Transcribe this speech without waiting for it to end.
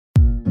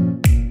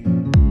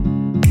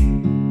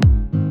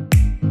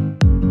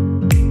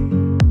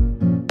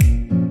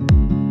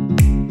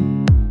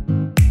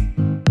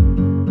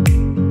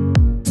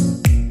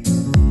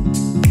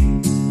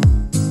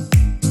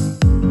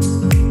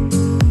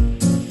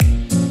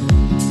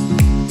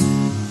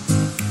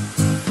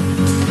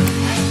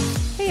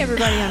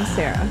everybody, I'm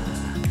Sarah.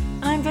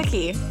 I'm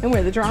Vicky. And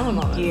we're the Drama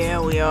Mamas.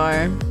 Yeah, we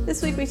are.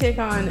 This week we take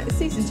on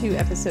Season 2,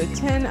 Episode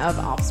 10 of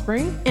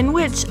Offspring. In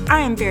which I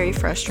am very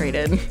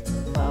frustrated.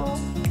 Well,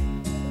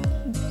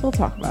 we'll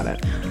talk about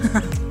it.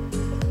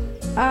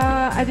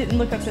 I didn't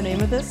look up the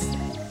name of this.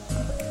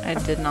 I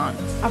did not.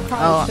 I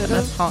probably should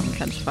have. That's Halt and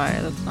Catch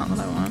Fire. That's not what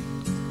I want.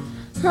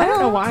 I don't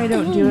know why I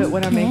don't do it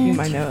when I'm making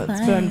my notes,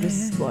 but I'm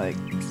just, like,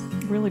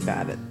 really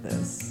bad at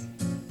this.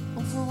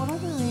 Well, for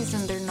whatever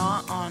reason, they're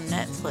not on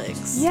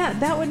Netflix. Yeah,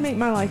 that would make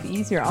my life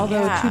easier.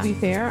 Although, Yeah. to be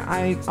fair,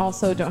 I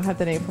also don't have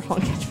the name for Halt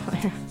and Catch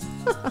Fire.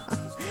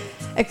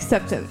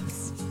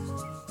 Acceptance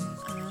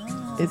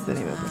is the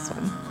name of this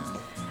one.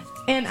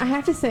 And I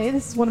have to say,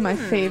 this is one of my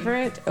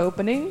favorite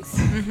openings.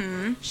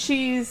 Mm-hmm.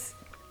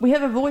 We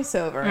have a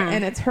voiceover,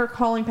 and it's her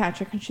calling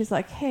Patrick, and she's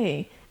like,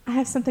 hey, I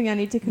have something I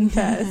need to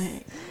confess.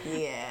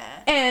 Yeah.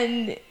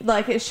 And,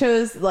 like, it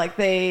shows, like,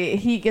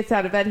 he gets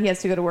out of bed, he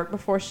has to go to work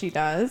before she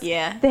does.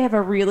 Yeah. They have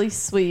a really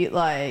sweet,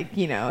 like,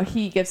 you know,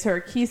 he gives her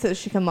a key so that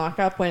she can lock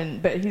up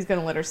but he's going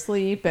to let her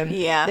sleep. And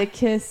they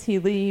kiss, he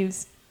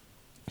leaves,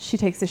 she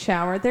takes a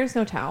shower. There's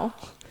no towel.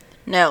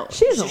 No.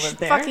 She doesn't live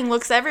there. Fucking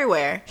looks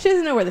everywhere. She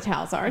doesn't know where the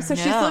towels are. So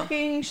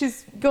No.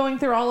 she's going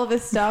through all of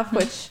this stuff,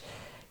 which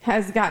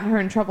has gotten her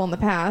in trouble in the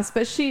past.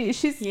 But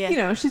she's you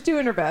know, she's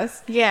doing her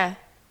best. Yeah.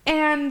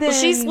 And then...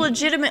 Well,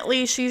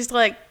 she's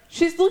like...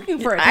 She's looking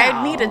for a towel.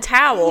 I need a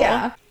towel.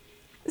 Yeah.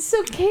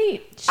 So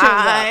Kate shows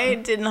I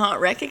up. did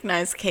not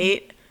recognize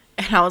Kate.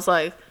 And I was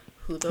like,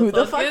 who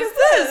the fuck is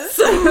this?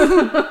 So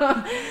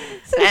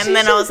And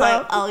then I was like,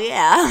 up, oh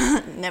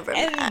yeah, never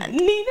and mind.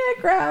 Nina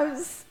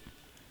grabs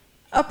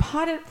a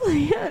potted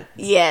plant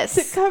Yes.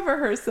 to cover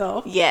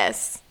herself.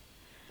 Yes.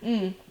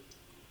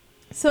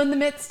 So in the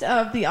midst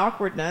of the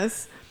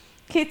awkwardness,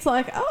 Kate's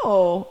like,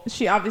 oh,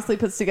 she obviously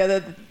puts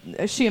together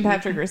that she and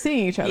Patrick are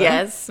seeing each other.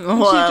 Yes. And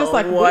Well, she's just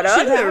like, what we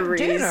should other have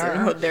reason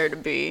dinner. would there to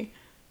be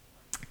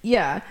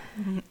Yeah.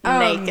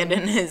 naked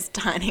in his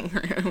dining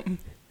room?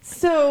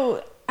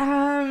 So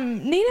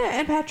Nina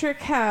and Patrick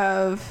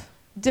have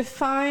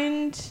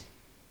defined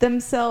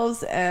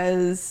themselves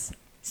as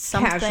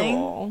Something.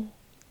 casual.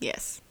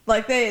 Yes.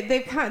 Like they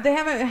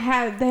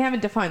haven't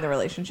defined the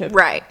relationship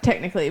Right.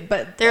 technically,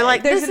 but They're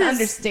like, there's this an is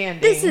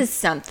understanding. This is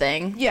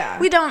something. Yeah.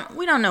 We don't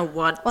know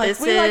what like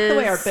this we is. like the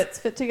way our bits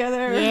fit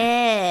together. Yeah.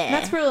 And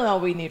that's really all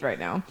we need right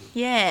now.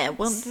 Yeah.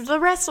 Well, the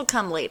rest will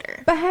come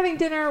later. But having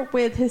dinner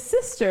with his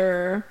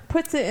sister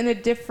puts it in a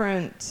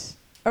different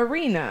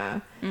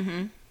arena.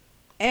 Mm-hmm.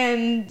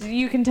 And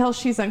you can tell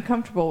she's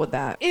uncomfortable with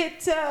that.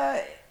 It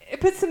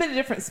puts them in a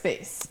different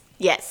space.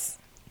 Yes.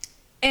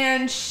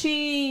 And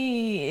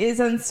she is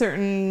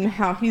uncertain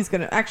how he's going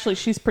to... Actually,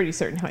 she's pretty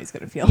certain how he's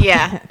going to feel.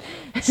 Yeah.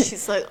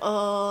 She's like,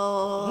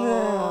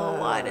 oh,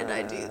 why did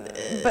I do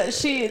this?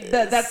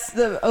 But that's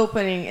the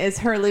opening, is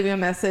her leaving a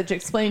message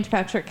explaining to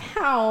Patrick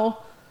how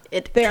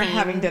they're came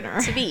having dinner.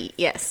 To be,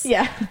 yes.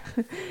 Yeah.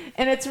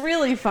 And it's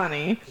really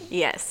funny.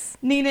 Yes.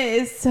 Nina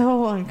is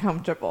so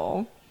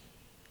uncomfortable.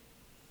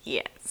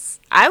 Yes.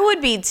 I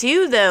would be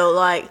too, though.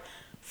 Like,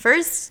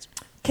 first,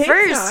 Kate's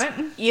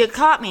not. you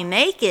caught me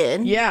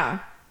naked. Yeah.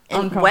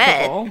 And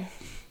uncomfortable.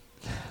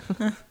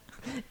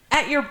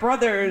 At your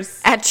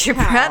brother's At your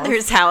house.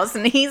 brother's house,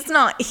 and he's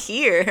not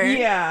here.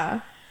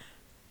 Yeah.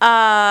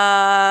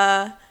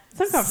 It's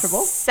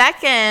uncomfortable.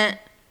 Second,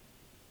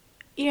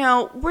 you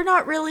know, we're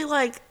not really,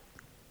 like,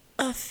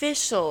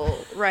 official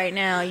right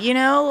now, you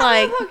know?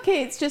 I Like, love how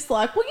Kate's just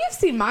like, well, you've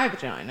seen my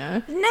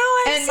vagina. no,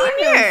 I've And seen mine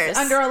is yours.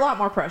 under a lot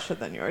more pressure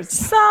than yours.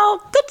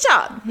 So, good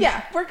job.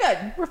 Yeah, we're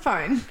good. We're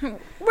fine.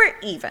 We're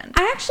even.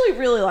 I actually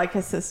really like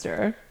his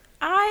sister.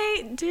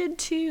 I did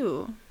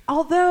too.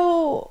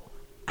 Although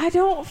they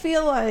don't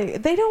feel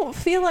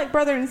like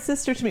brother and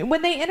sister to me.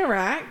 When they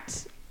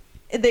interact,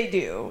 they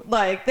do.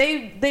 Like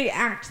they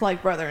act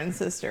like brother and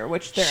sister,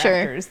 which they're Sure.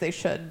 actors, they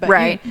should. But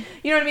Right.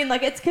 you know what I mean?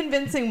 Like it's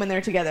convincing when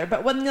they're together.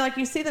 But when like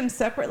you see them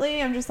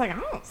separately, I'm just like, I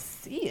don't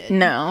see it.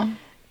 No.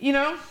 You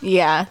know?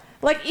 Yeah.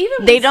 Like even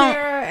when They don't-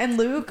 Sarah and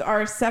Luke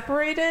are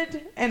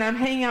separated and I'm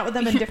hanging out with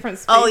them in different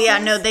spaces. Oh, yeah,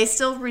 no, they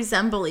still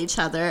resemble each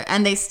other,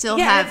 and they still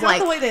yeah, have, it's like,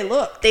 not the way they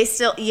look. they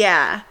still,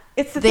 yeah.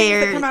 It's the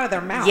things that come out of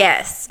their mouth.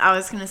 Yes, I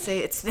was going to say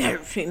it's their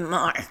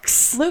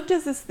remarks. Luke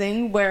does this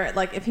thing where,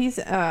 like, if he's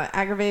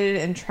aggravated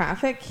in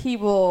traffic, he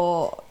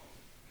will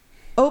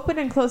open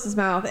and close his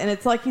mouth, and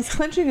it's like he's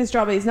clenching his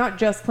jaw, but he's not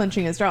just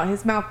clenching his jaw.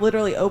 His mouth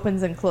literally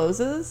opens and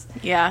closes.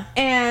 Yeah.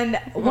 And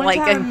one Like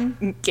time...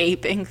 a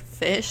gaping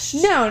fish.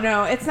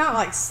 No, it's not,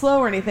 like, slow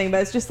or anything,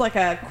 but it's just, like,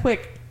 a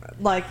quick...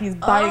 Like, he's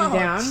biting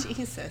down.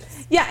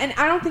 Jesus. Yeah, and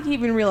I don't think he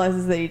even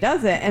realizes that he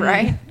does it. And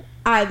Right.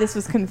 This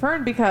was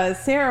confirmed because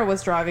Sarah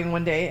was driving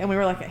one day and we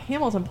were like at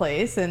Hamilton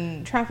Place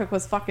and traffic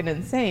was fucking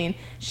insane.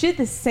 She did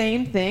the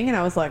same thing and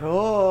I was like,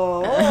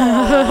 oh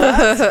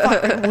that's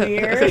fucking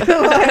weird.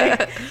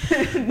 Like,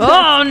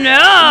 Oh, no.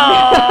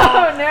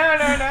 oh,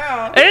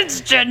 no.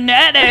 It's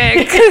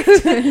genetic.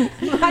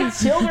 My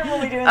children will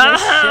be doing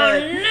this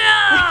shit.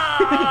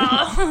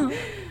 Oh, no.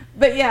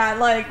 But yeah,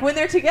 like when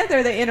they're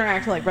together, they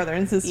interact like brother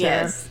and sister.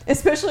 Yes.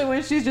 Especially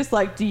when she's just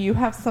like, "Do you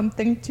have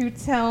something to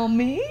tell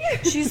me?"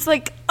 She's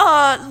like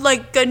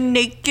a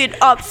naked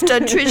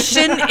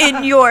obstetrician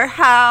in your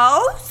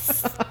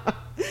house?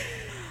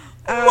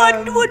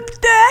 What would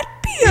that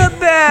be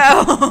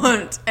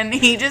about? And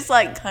he just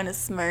like kind of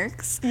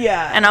smirks.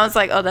 Yeah. And I was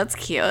like, oh, that's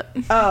cute.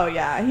 Oh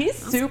yeah, he's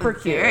super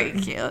cute. Very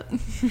cute.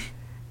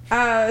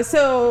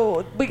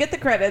 So we get the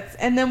credits,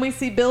 and then we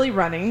see Billy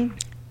running,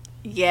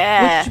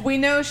 Yeah. which we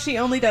know she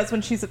only does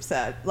when she's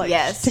upset, like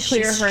Yes. to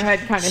clear she's her head,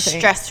 kind of thing.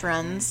 Stress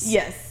runs.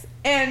 Yes,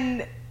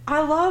 and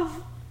I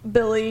love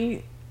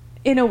Billy.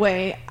 In a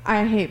way,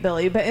 I hate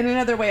Billy, but in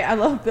another way, I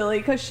love Billy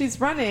because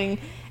she's running.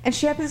 And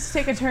she happens to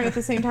take a turn at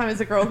the same time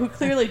as a girl who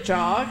clearly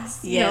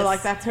jogs. You know, Yes.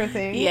 like that's her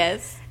thing.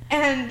 Yes.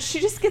 And she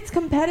just gets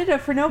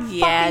competitive for no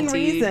Yeah, fucking dude.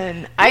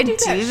 reason. I do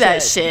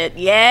that shit.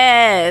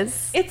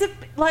 Yes. It's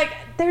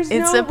there's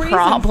It's no a reason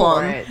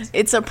problem. for it.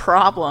 It's a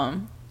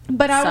problem.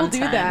 But I will do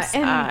that.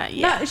 Sometimes, And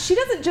yeah. she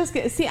doesn't just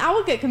I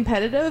will get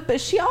competitive,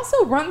 but she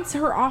also runs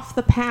her off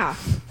the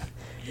path.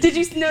 Did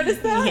you notice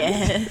that?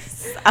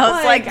 Yes. I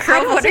was like, I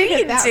girl, don't what are take it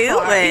you that doing?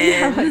 far.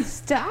 Yeah, like,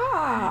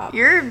 stop.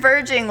 You're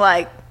verging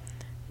like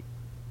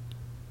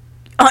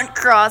on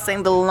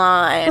crossing the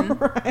line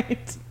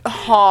Right.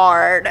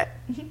 hard.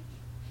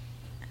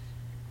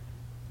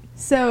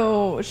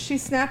 So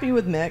she's snappy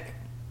with Mick.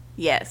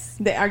 Yes.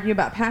 They argue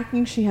about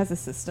packing. She has a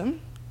system.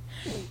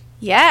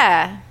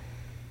 Yeah.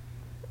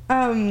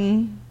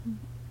 Andrew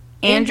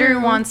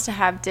Andrew wants to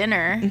have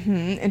dinner.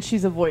 and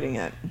she's avoiding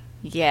it.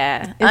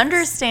 Yeah.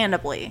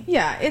 Understandably.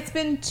 Yeah, it's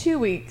been 2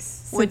 weeks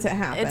since it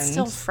happened. It's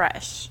still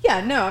fresh.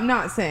 Yeah, no, I'm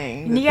not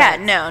saying. Yeah,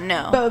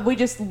 no. But we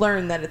just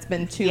learned that it's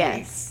been 2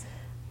 weeks.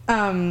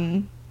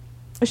 Yes.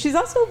 She's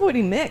also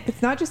avoiding Mick.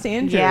 It's not just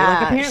Andrew. Yeah.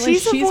 Like, apparently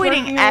she's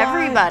avoiding working a lot.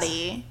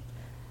 everybody.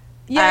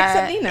 Yeah,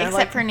 except Nina.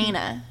 Except for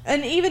Nina.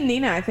 And even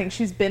Nina, I think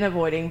she's been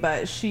avoiding,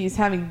 but she's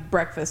having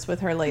breakfast with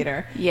her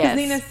later. Yes.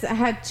 Because Nina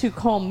had to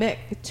call Mick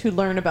to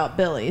learn about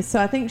Billy. So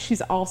I think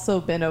she's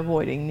also been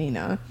avoiding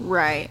Nina.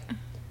 Right.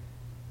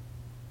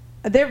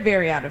 They're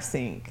very out of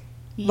sync.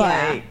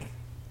 Yeah.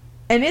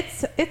 And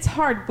it's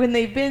hard when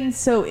they've been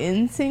so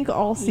in sync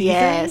all season.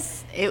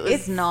 Yes. It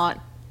was not.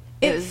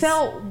 It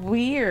felt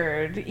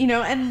weird,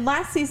 and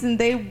last season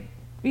they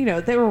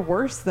were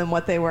worse than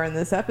what they were in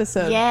this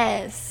episode.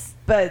 Yes.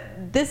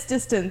 But this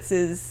distance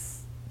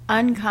is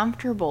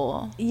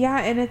uncomfortable.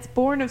 Yeah, and it's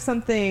born of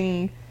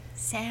something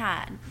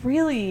sad.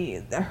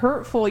 Really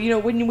hurtful.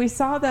 When we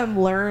saw them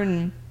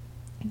learn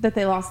that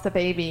they lost the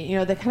baby,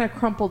 they kind of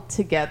crumpled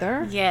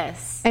together.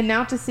 Yes. And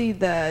now to see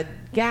the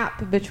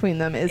gap between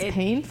them is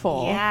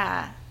painful.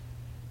 Yeah.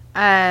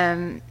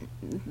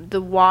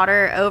 The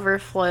water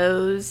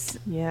overflows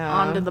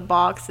onto the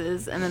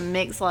boxes, and then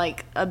Mick's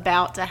like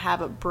about to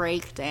have a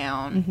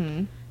breakdown.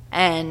 Mm-hmm.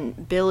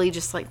 And Billy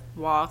just like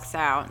walks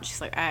out, and she's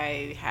like,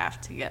 I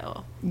have to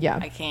go. Yeah.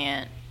 I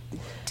can't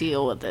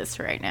deal with this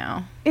right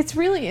now. It's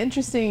really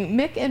interesting.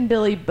 Mick and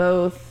Billy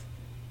both,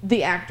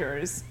 the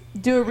actors,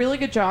 do a really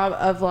good job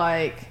of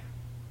like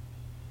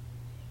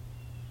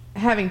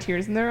having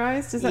tears in their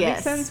eyes. Does that make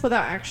sense?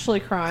 Without actually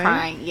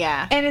crying.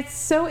 Yeah. And it's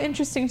so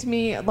interesting to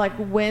me, like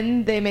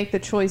when they make the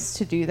choice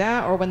to do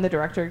that, or when the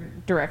director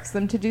directs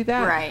them to do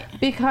that. Right.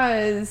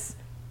 Because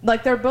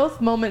like they're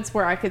both moments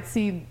where I could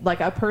see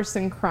like a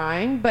person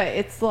crying, but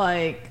it's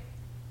like,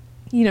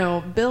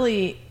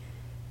 Billy,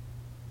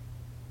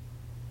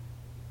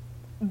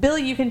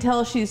 you can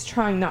tell she's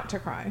trying not to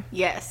cry.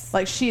 Yes.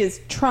 Like she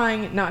is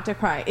trying not to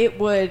cry. It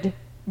would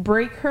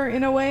break her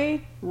in a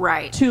way.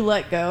 Right. To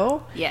let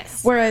go.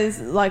 Yes.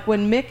 Whereas like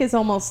when Mick is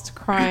almost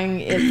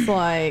crying, it's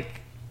like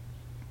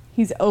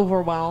he's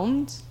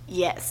overwhelmed.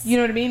 Yes. You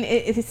know what I mean?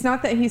 It's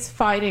not that he's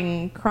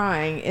fighting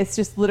crying. It's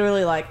just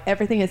literally like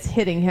everything is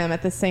hitting him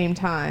at the same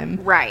time.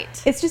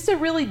 Right. It's just a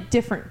really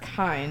different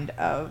kind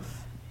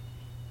of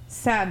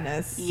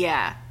sadness.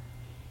 Yeah.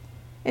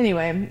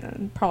 Anyway,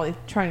 I'm probably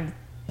trying to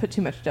put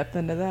too much depth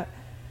into that.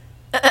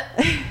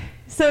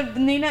 So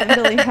Nina and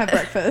Billy have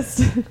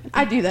breakfast.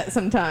 I do that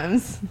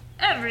sometimes.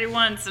 Every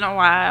once in a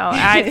while,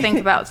 I think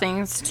about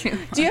things too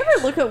much. Do you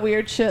ever look at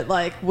weird shit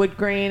like wood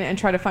grain and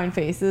try to find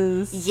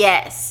faces?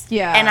 Yes.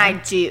 Yeah. And I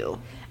do.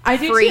 I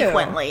do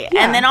frequently. Too.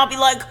 Yeah. And then I'll be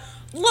like,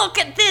 look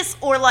at this.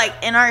 Or like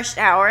in our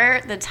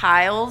shower, the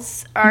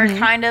tiles are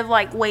kind of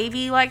like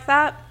wavy like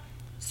that,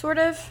 sort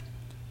of.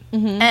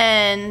 Mm-hmm.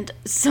 And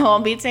so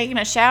I'll be taking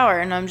a shower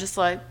and I'm just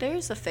like,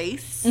 there's a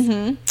face.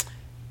 Mm-hmm.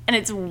 And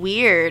it's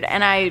weird.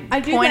 And I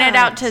pointed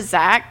out to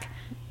Zach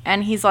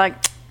and he's like,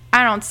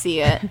 I don't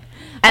see it.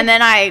 And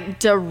then I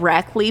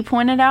directly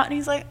pointed out and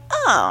he's like,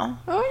 oh.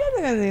 Oh,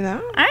 I didn't see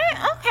that.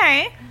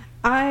 Okay.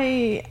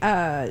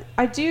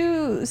 I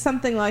do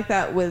something like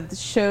that with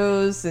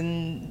shows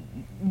and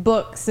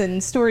books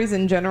and stories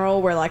in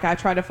general where like I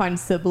try to find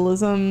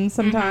symbolism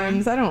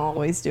sometimes. I don't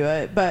always do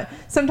it, but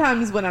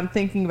sometimes when I'm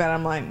thinking about it,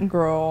 I'm like,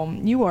 girl,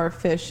 you are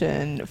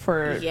fishing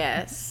for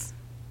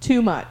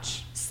too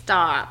much.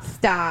 Stop.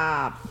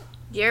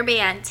 You're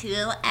being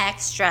too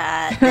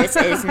extra. This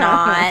is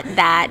not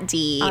that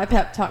deep. I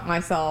pep talk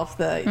myself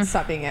that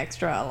stop being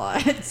extra a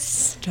lot.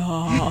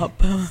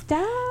 Stop.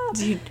 Stop.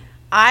 Dude,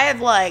 I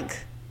have like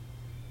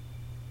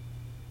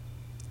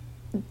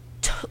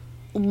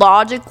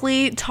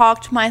logically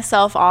talked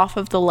myself off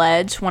of the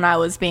ledge when I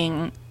was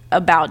being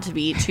about to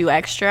be too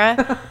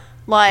extra.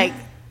 Like,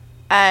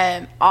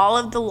 all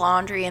of the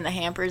laundry and the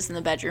hampers in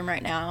the bedroom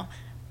right now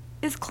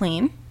is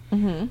clean.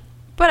 Mm-hmm.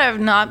 But I've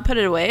not put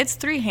it away. It's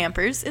 3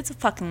 hampers. It's a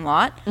fucking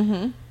lot.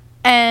 Mm-hmm.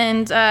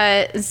 And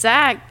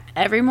Zach,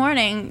 every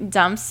morning,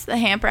 dumps the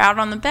hamper out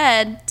on the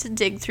bed to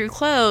dig through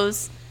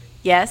clothes.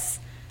 Yes.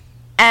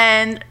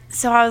 And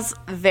so I was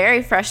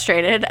very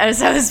frustrated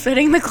as I was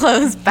putting the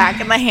clothes back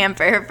in the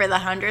hamper for the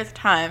 100th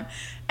time.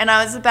 And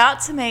I was about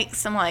to make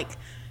some, like,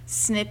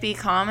 snippy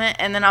comment.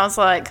 And then I was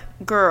like,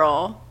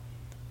 girl,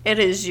 it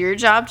is your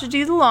job to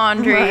do the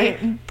laundry.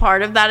 Right.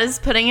 Part of that is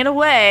putting it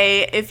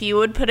away. If you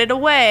would put it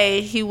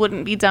away, he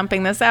wouldn't be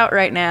dumping this out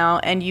right now,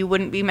 and you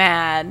wouldn't be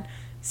mad.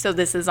 So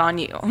this is on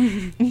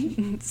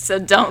you. So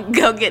don't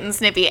go getting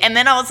snippy. And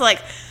then I was like,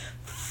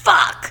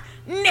 fuck,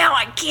 now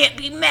I can't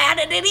be mad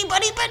at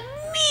anybody but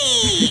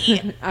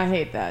me. I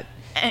hate that.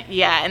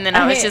 Yeah, and then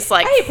I was just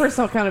like, I hate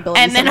personal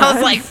accountability. And then sometimes. I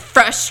was like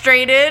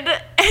frustrated,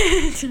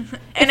 and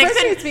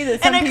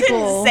I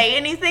couldn't say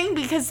anything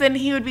because then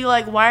he would be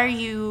like, "Why are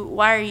you?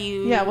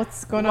 Yeah,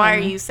 what's going on? Why are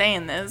you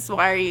saying this?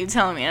 Why are you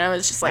telling me?" And I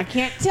was just like, I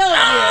can't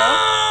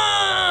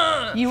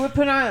tell you. You would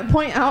point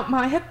out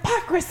my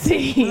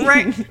hypocrisy.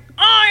 Right?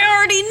 I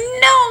already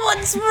know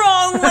what's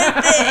wrong with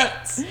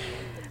it.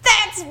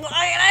 That's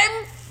why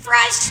I'm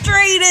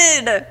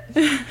frustrated.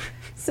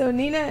 So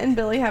Nina and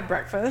Billy have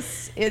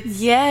breakfast.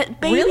 It's babies,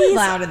 really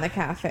loud in the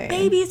cafe.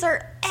 Babies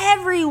are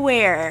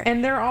everywhere.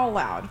 And they're all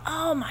loud.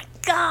 Oh my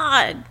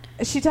God.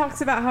 She talks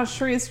about how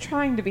Sheree is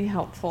trying to be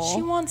helpful.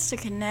 She wants to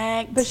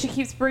connect. But she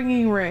keeps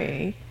bringing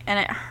Ray. And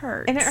it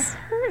hurts.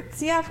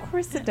 Yeah, of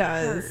course it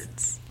does.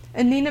 Hurts.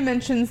 And Nina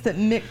mentions that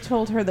Mick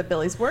told her that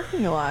Billy's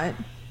working a lot.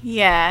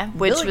 Yeah,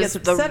 which Billy was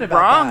the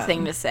wrong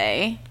thing to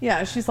say.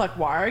 Yeah, she's like,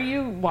 why are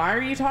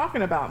you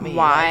talking about me?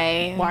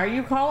 Why? Like, why are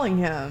you calling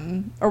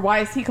him? Or why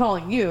is he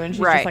calling you? And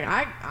she's just like,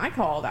 I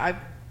called. I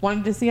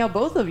wanted to see how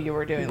both of you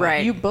were doing. Right.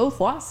 Like, you both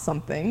lost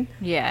something.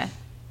 Yeah.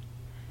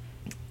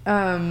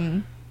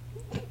 Nina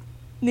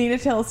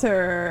tells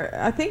her,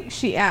 I think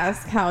she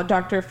asked how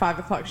Dr. 5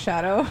 O'Clock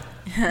Shadow.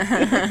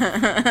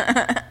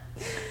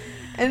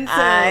 And so,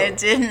 I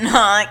did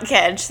not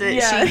catch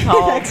that she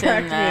called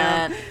him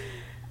that.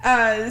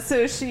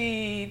 So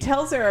she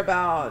tells her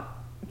about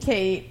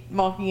Kate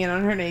walking in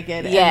on her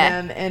naked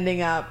and them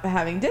ending up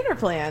having dinner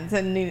plans.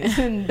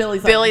 And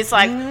Billy's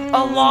like,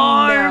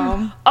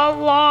 alarm! No.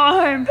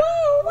 Alarm!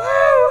 Woo,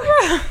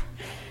 woo.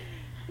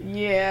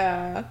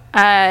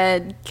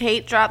 Yeah.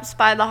 Kate drops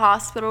by the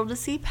hospital to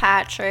see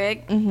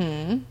Patrick.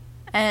 Mm-hmm.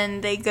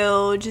 And they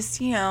go just,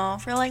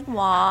 for like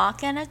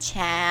walk and a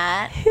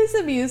chat. His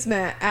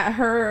amusement at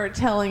her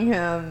telling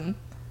him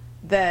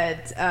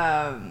that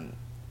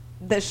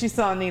that she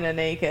saw Nina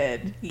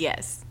naked.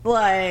 Yes.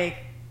 Like,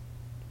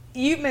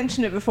 you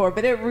mentioned it before,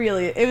 but it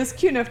was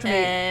cute enough to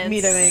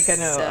me to make a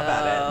note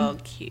about it.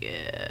 So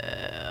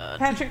cute.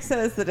 Patrick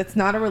says that it's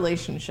not a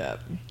relationship.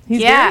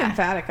 He's very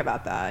emphatic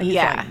about that. He's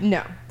like,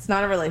 no, it's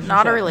not a relationship.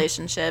 Not a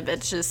relationship.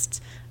 It's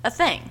just a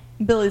thing.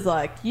 Billy's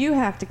like, you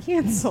have to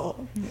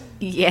cancel.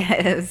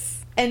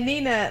 Yes. And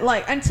Nina,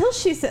 like, until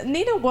she said,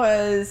 Nina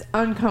was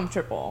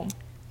uncomfortable.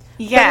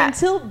 Yeah. But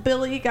until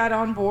Billy got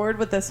on board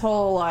with this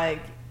whole, like,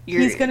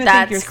 he's going to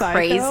think you're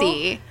psycho. That's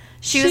crazy.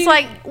 She was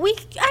like,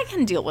 I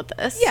can deal with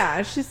this.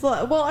 Yeah, she's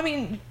like, well, I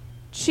mean,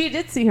 she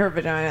did see her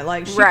vagina.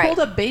 Like, she pulled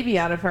a baby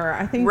out of her.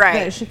 I think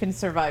that she can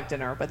survive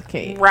dinner with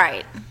Kate.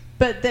 Right.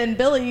 But then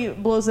Billy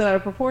blows it out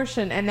of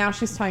proportion, and now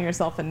she's tying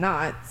herself in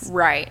knots.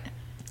 Right.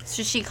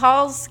 So she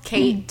calls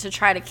Kate to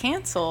try to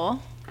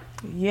cancel.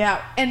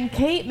 Yeah, and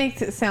Kate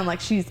makes it sound like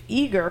she's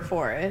eager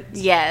for it.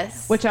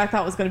 Yes. Which I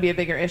thought was going to be a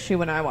bigger issue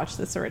when I watched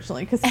this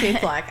originally. Because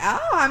Kate's like,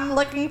 oh, I'm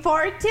looking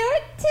forward to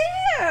it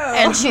too.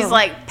 And she's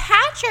like,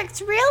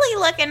 Patrick's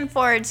really looking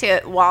forward to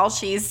it while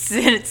she's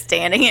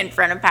standing in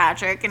front of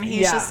Patrick. And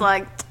he's just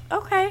like,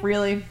 okay.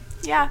 Really?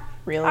 Yeah.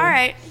 Really? All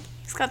right.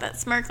 He's got that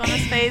smirk on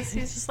his face.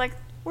 He's just like,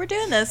 we're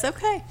doing this.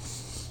 Okay.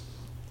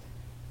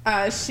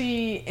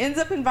 She ends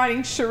up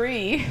inviting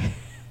Sheree.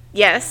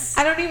 Yes.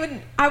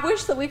 I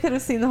wish that we could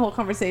have seen the whole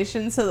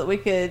conversation so that we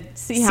could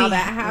see how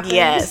that happened.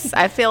 Yes.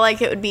 I feel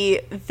like it would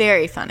be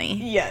very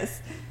funny.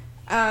 Yes.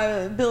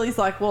 Billy's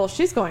like, well, if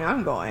she's going,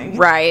 I'm going.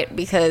 Right.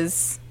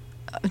 Because,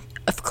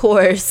 of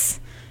course,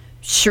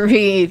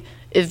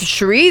 if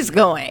Sheree's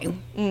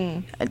going,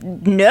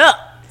 no.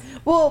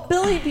 Well,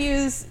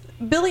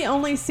 Billy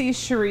only sees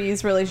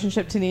Sheree's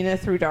relationship to Nina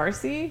through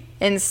Darcy.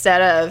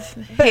 Instead of,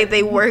 hey,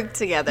 they work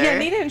together. Yeah,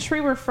 Nina and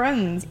Sheree were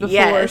friends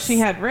before she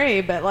had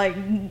Ray, but, like,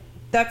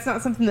 that's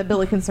not something that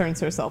Billy concerns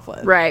herself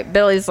with. Right.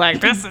 Billy's like,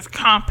 this is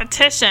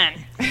competition.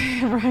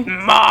 Right.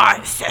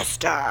 My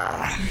sister.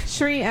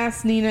 Sheree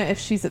asks Nina if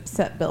she's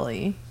upset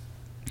Billy.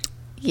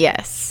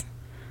 Yes.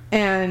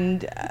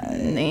 And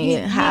they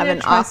have Nina an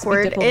tries to be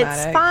awkward, it's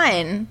diplomatic.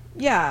 fine.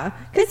 Yeah,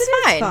 because It's it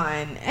is fine.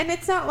 fine. And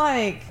it's not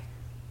like,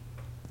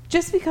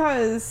 just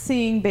because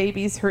seeing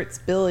babies hurts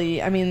Billy,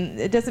 I mean,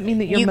 it doesn't mean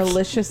that you're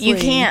maliciously... You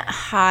can't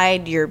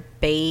hide your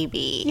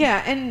baby.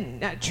 Yeah,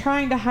 and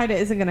trying to hide it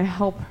isn't going to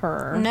help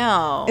her.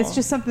 No. It's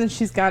just something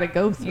she's got to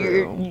go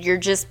through. You're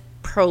just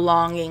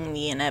prolonging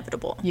the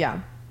inevitable.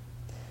 Yeah.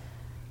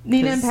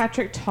 Nina and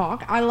Patrick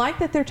talk. I like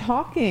that they're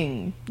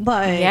talking.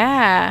 Like,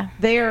 Yeah.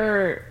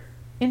 they're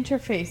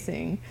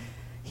interfacing.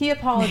 He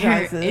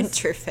apologizes. They're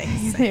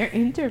interfacing. They're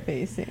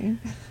interfacing.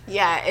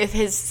 Yeah, if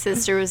his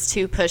sister was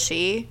too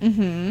pushy.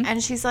 Mm-hmm.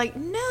 And she's like,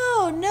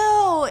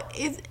 no,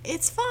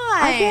 it's fine.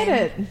 I get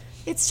it.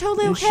 It's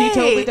totally And okay. she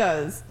totally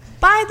does.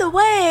 By the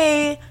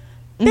way,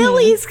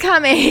 Billy's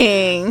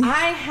coming.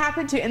 I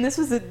happened to, and this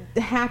was a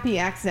happy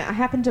accident, I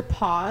happened to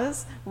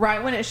pause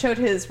right when it showed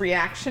his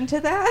reaction to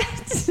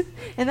that.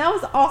 And that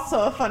was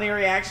also a funny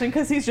reaction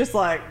because he's just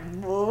like,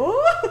 whoa.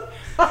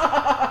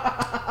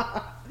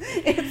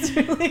 It's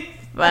really...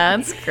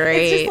 That's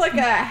great. It's just like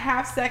a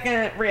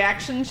half-second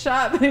reaction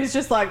shot, but he's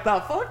just like,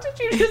 the fuck did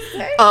you just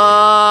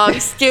say?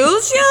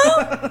 Excuse you?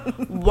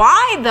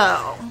 Why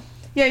though?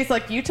 Yeah, he's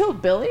like, you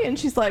told Billy? And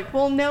she's like,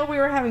 well, no, we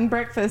were having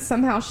breakfast.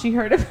 Somehow she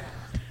heard about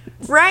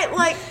it. Right,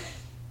 like,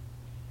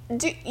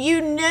 you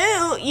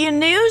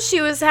knew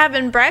she was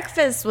having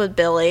breakfast with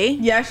Billy.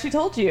 Yeah, she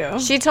told you.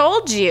 She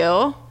told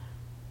you.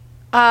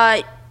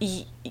 I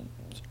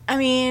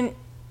mean,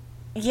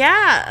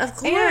 yeah, of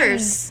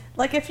course. And,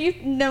 like, if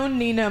you've known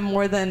Nina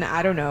more than,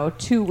 I don't know,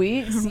 2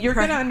 weeks, you're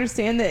Right. going to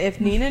understand that if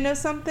Nina knows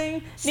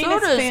something, So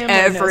Nina's does family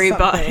knows something.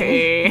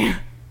 everybody.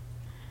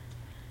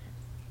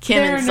 Kim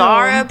There and are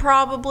Zara no-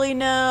 probably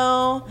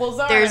know. Well,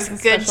 Zara There's is a a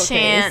good special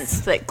chance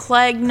case. that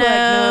Clegg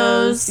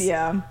knows.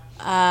 Yeah.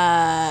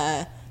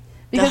 The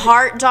Because-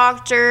 heart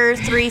doctor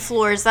 3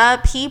 floors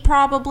up, he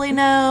probably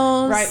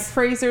knows. Right.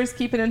 Fraser's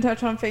keeping in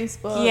touch on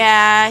Facebook.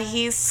 Yeah,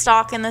 he's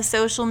stalking the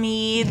social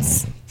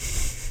meds.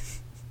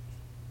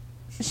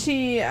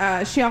 She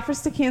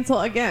offers to cancel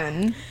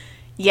again,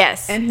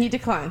 Yes. and he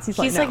declines. He's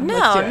he's like, like,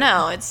 let's do it."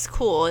 no, it's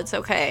cool. It's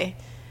okay.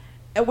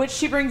 Which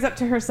she brings up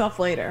to herself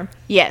later.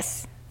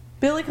 Yes.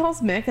 Billy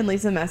calls Mick and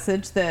leaves a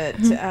message that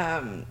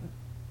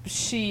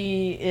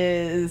she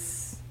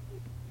is...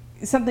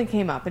 Something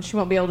came up, and she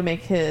won't be able to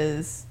make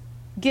his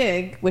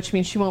gig, which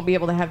means she won't be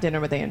able to have dinner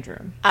with Andrew.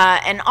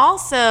 And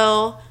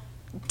also,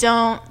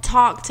 don't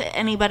talk to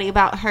anybody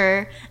about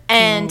her,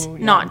 and Ooh,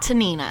 yeah. not to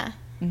Nina.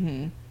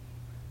 Mm-hmm.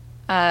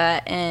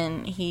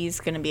 And he's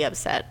going to be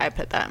upset. I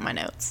put that in my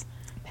notes.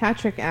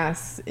 Patrick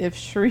asks if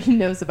Shereen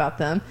knows about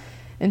them,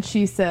 and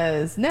she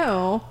says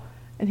no.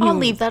 And I'll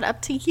leave that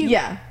up to you.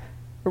 Yeah,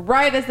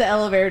 right as the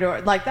elevator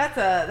door. Like that's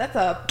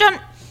a Done.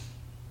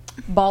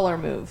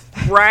 baller move.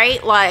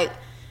 Right? Like,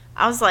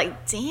 I was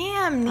like,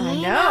 damn, Nina.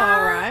 I know,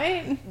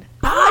 right?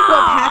 I like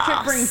what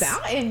Patrick brings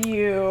out in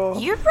you.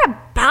 You're a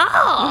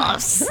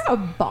boss. You're a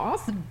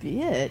boss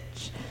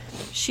bitch.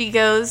 She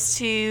goes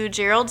to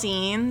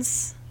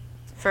Geraldine's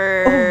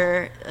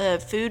for a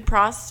food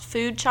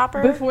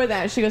chopper. Before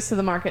that, she goes to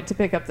the market to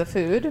pick up the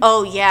food.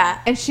 Oh, yeah.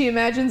 And she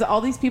imagines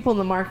all these people in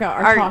the market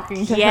are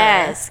talking to her.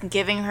 Yes,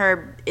 giving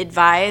her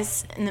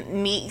advice. And the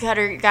meat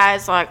cutter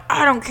guy's like,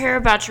 I don't care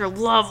about your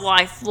love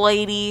life,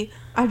 lady.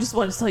 I just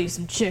want to sell you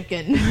some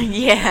chicken.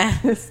 Yeah.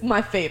 It's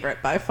my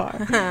favorite by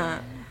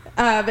far.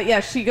 But yeah,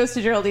 she goes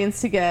to Geraldine's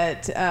to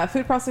get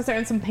food processor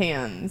and some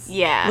pans.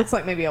 Yeah. Looks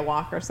like maybe a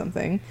wok or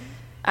something.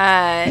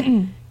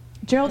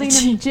 Geraldine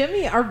and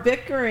Jimmy are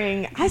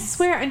bickering. I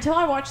swear, until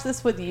I watched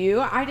this with you,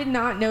 I did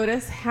not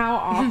notice how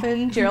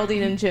often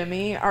Geraldine and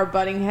Jimmy are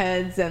butting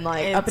heads and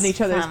like up in It's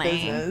each other's funny.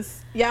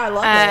 business. Yeah, I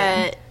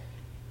love it.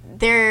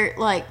 They're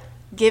like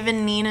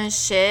giving Nina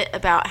shit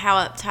about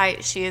how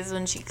uptight she is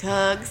when she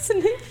cooks.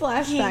 And they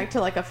flash back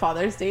to like a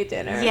Father's Day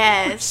dinner.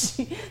 Yes.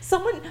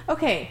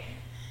 Okay.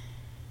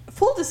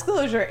 Full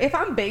disclosure, if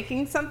I'm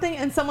baking something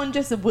and someone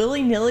just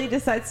willy-nilly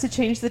decides to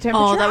change the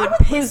temperature, Oh, that I would would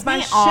piss lose my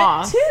me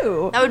off. shit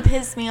too. That would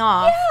piss me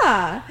off.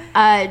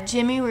 Yeah.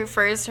 Jimmy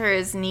refers to her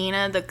as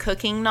Nina, the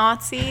cooking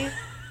Nazi.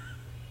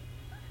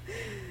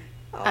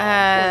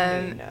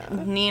 Oh,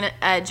 poor Nina.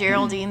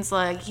 Geraldine's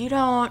like, you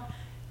don't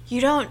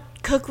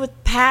cook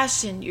with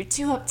passion. You're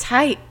too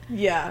uptight.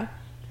 Yeah.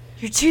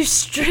 You're too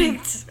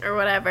strict, or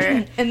whatever.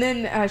 And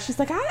then she's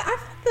like, I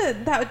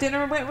thought that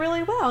dinner went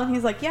really well. And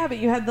he's like, yeah, but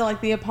you had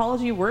the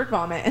apology word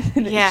vomit. And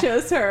then it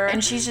shows her.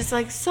 And she's just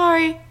like,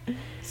 sorry.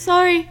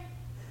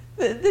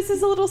 This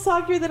is a little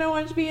soggier than I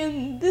wanted it to be,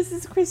 and this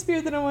is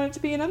crispier than I wanted it to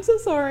be, and I'm so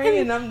sorry.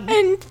 And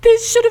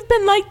this should have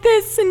been like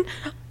this. And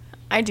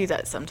I do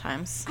that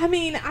sometimes. I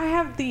mean, I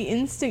have the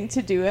instinct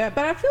to do it,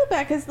 but I feel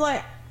bad because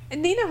like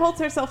Nina holds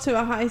herself to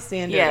a high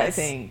standard. Yes. I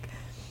think.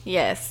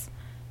 Yes.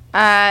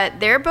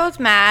 They're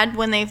both mad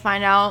when they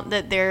find out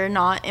that they're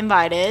not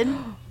invited.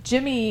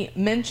 Jimmy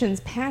mentions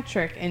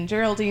Patrick, and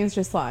Geraldine's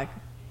just like,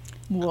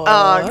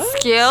 what?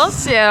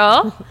 Excuse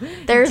you.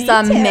 There's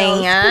Details, a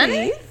man.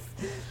 please.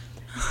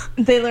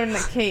 They learn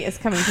that Kate is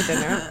coming to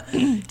dinner.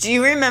 Do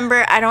you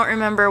remember? I don't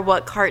remember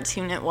what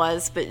cartoon it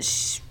was, but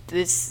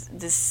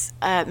this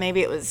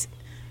maybe it was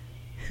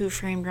Who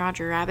Framed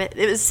Roger Rabbit.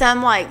 It was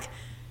some like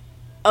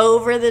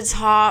over the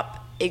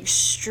top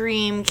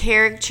extreme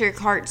caricature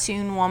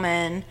cartoon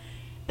woman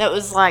that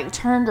was like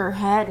turned her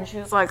head and she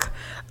was like,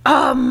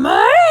 a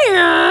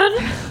man,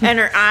 and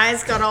her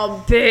eyes got all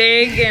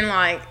big and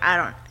like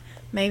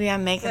maybe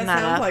I'm making that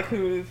sounds up. like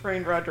Who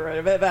Framed Roger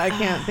Rabbit, but I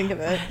can't think of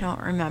it. I don't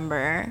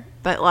remember,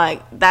 but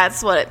like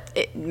that's what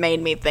it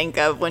made me think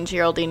of when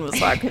Geraldine was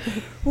like,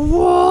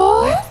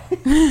 what?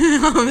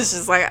 I was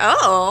just like,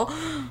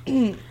 oh.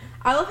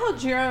 I love how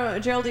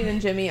Geraldine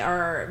and Jimmy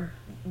are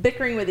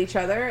bickering with each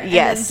other and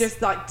Yes. then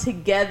just like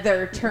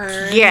together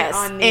turn Yes,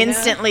 on Nina.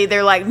 instantly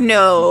they're like,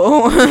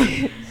 no.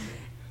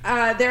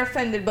 They're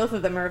offended. Both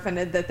of them are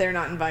offended that they're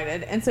not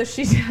invited. And so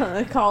she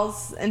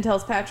calls and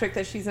tells Patrick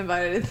that she's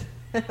invited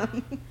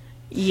them.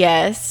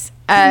 Yes.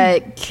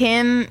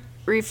 Kim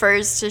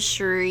refers to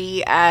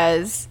Cherie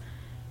as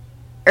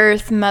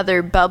Earth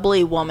Mother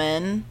Bubbly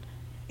Woman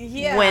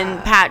Yeah.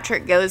 when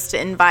Patrick goes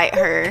to invite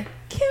her.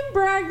 Kim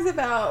brags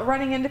about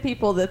running into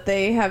people that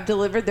they have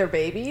delivered their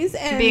babies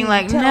and Being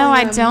like, telling no,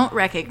 I them, don't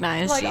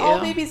recognize like, you. all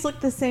babies look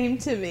the same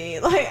to me.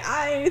 Like,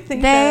 I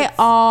think They that's...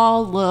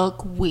 all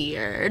look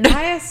weird.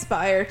 I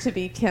aspire to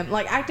be Kim.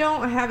 Like, I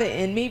don't have it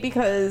in me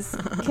because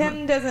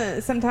Kim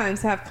doesn't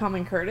sometimes have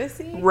common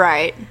courtesy.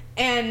 Right.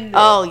 And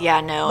Oh, yeah,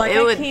 no. like,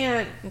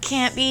 it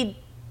can't be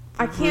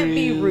I can't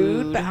be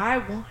rude, but I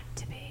want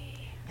to be.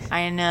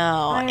 I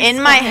know. I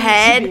In my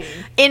aspire to be.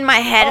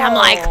 head, I'm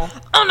like,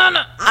 oh,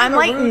 no. I'm a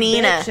like rude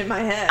Nina. bitch in my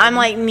head. I'm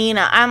like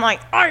Nina. I'm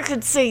like, I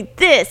could say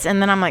this.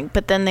 And then I'm like,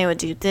 but then they would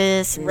do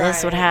this and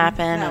this would Right.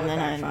 happen. That And would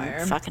then backfire.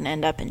 I'd fucking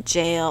end up in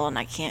jail and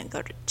I can't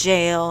go to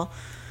jail.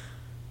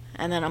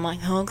 And then I'm like,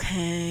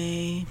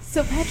 okay.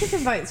 So Patrick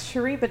invites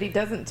Cherie, but he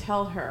doesn't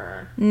tell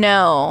her.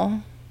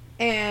 No.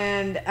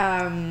 And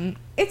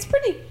it's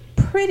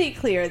pretty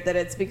clear that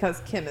it's because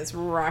Kim is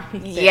right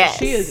there. Yes.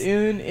 She is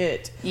in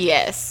it.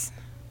 Yes.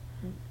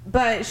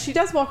 But she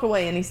does walk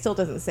away and he still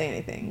doesn't say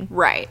anything.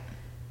 Right.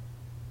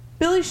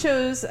 Billy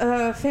shows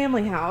a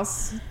family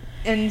house,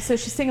 and so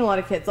she's seeing a lot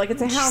of kids. Like,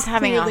 it's a She's house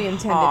having clearly a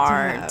intended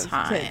hard to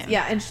have time. kids.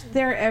 Yeah, and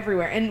they're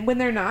everywhere. And when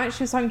they're not,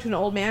 she was talking to an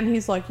old man.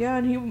 He's like, yeah,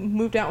 and he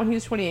moved out when he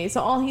was 28.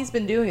 So all he's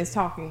been doing is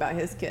talking about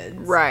his kids.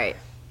 Right.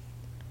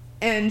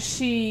 And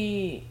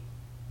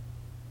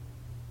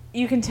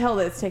you can tell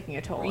that it's taking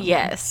a toll on her.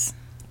 Yes.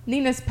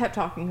 Nina's pep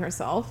talking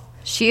herself.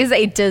 She is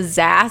a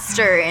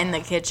disaster in the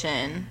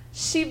kitchen.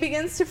 She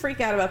begins to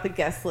freak out about the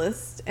guest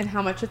list and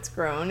how much it's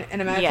grown,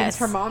 and imagines Yes.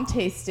 her mom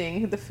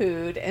tasting the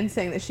food and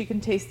saying that she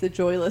can taste the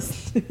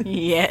joyless.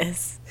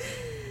 Yes.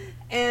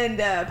 And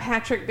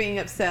Patrick being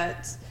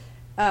upset.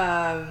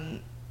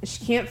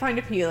 She can't find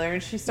a peeler,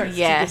 and she starts to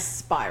just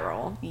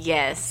spiral.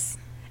 Yes.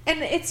 And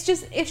it's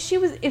just if she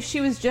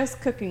was just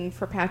cooking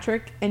for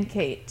Patrick and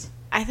Kate,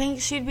 I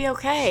think she'd be she'd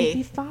okay.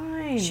 be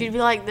fine. She'd be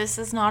like, this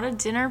is not a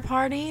dinner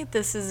party.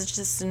 This is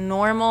just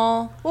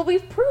normal. Well,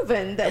 we've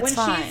proven that It's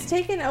when fine. she's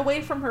taken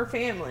away from her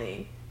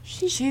family,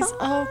 she's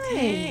fine.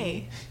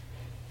 okay.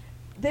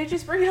 They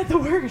just bring out the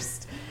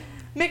worst.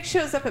 Mick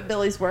shows up at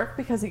Billy's work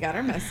because he got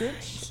her message.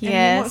 And he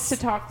Yes. wants to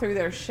talk through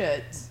their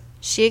shit.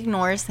 She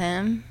ignores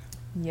him.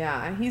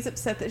 Yeah, he's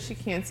upset that she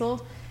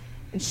canceled.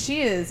 And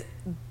she is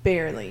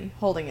barely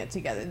holding it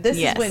together. This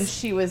Yes. is when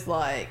she was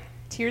like,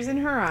 tears in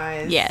her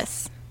eyes.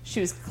 Yes. She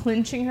was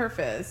clenching her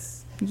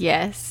fists.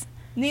 Yes.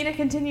 Nina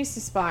continues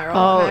to spiral.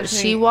 Oh,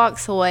 imagining- she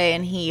walks away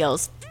and he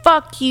yells,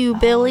 fuck you,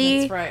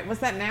 Billy. That's right. Was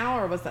that now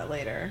or was that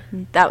later?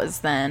 That was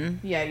then.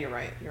 Yeah, you're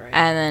right. You're right.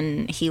 And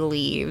then he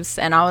leaves.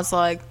 And I was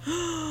like,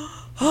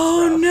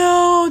 oh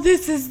no,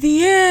 this is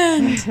the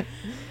end.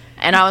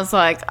 And I was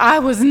like, I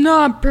was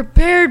not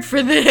prepared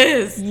for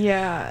this.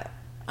 Yeah.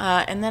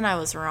 And then I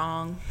was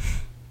wrong.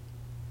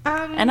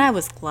 And And I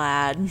was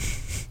glad.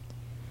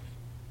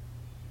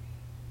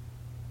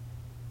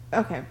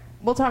 okay,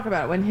 we'll talk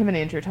about it when him and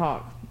Andrew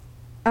talk.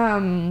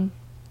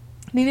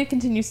 Nina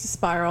continues to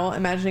spiral,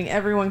 imagining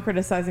everyone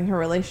criticizing her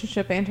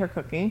relationship and her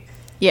cooking.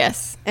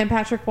 Yes. And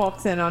Patrick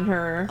walks in on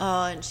her.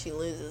 Oh, and she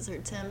loses her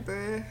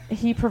temper.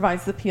 He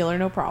provides the peeler,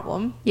 no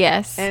problem.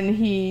 Yes. And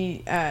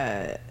he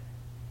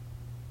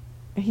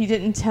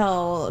didn't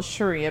tell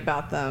Cherie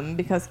about them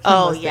because Kim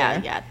was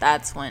there. Yeah.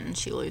 That's when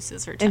she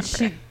loses her temper. And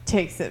she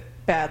takes it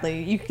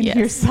badly. You can Yes.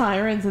 hear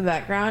sirens in the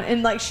background.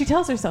 And, like, she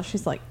tells herself,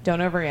 she's like, don't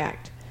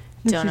overreact.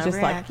 And Don't she's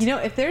just like,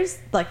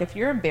 overreact. if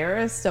you're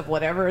embarrassed of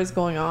whatever is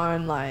going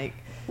on, like,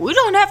 we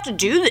don't have to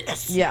do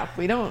this. yeah,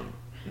 we don't.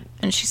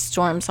 And she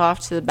storms off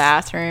to the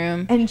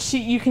bathroom. And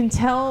you can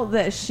tell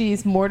that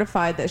she's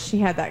mortified that she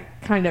had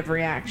that kind of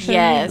reaction.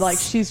 Yes. Like,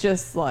 she's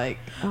just like,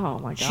 oh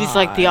my God. She's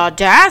like, the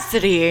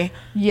audacity.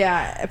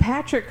 Yeah,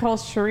 Patrick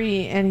calls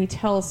Cherie and he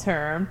tells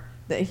her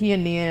that he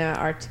and Nina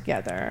are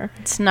together.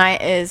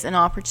 Tonight is an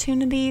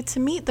opportunity to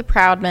meet the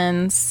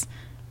Proudmans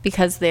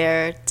because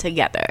they're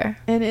together.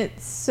 And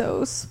it's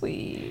so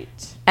sweet.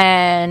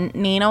 And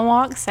Nina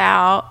walks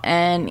out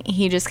and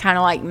he just kind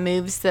of like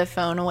moves the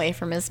phone away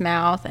from his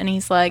mouth. And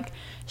he's like,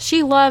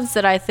 she loves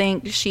that I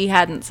think she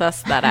hadn't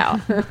sussed that out.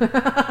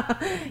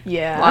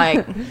 Yeah.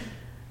 Like,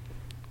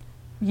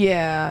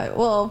 Yeah,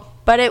 well,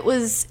 But it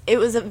was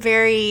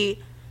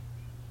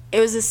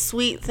a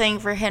sweet thing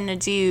for him to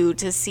do,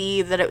 to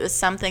see that it was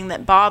something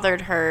that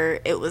bothered her.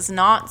 It was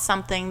not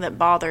something that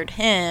bothered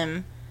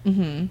him.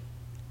 mm-hmm.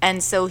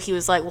 And so he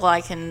was like, well,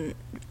 I can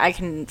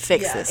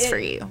fix this for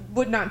you.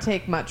 Would not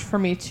take much for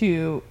me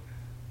to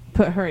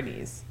put her at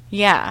ease.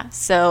 Yeah,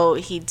 so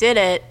he did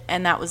it,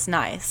 and that was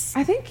nice.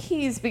 I think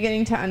he's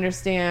beginning to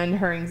understand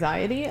her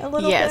anxiety a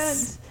little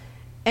Yes. bit.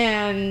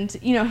 And,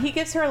 you know, he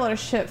gives her a lot of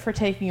shit for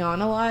taking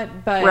on a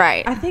lot. But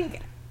Right. I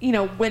think, you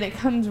know, when it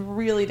comes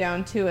really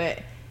down to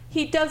it,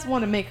 he does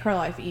want to make her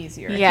life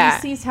easier. Yeah.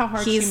 He sees how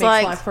hard she He's makes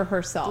like, life for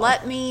herself.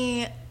 Let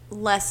me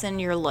lessen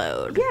your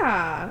load.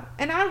 Yeah.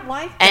 And I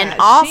like that. And She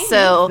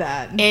also needs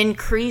that.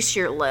 increase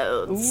your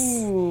loads.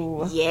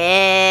 Ooh.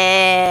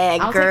 Yeah,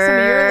 I'll girl. take some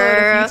of your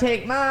load if you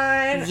take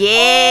mine.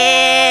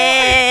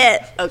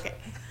 Yeah. Okay.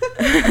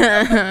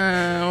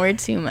 We're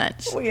too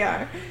much. We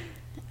are.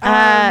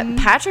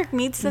 Patrick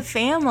meets the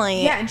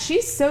family. Yeah, and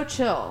she's so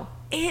chill.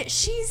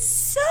 She's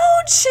so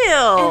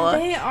chill.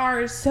 And they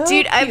are so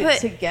Dude, I cute put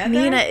together.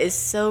 Nina is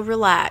so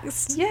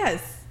relaxed.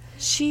 Yes.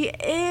 She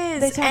is.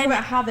 They talk and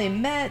about how they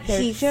met. They're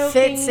he joking.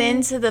 fits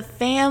into the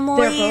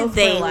family. They're both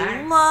they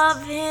relaxed.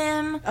 love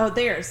him. Oh,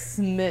 they are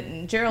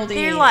smitten. Geraldine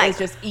They're like is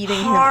just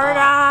eating hard him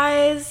up.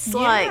 eyes.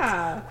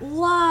 Yeah. Like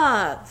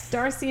love.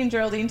 Darcy and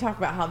Geraldine talk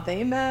about how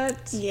they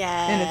met.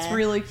 Yeah. And it's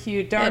really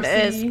cute. Darcy,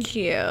 It is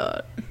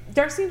cute.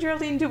 Darcy and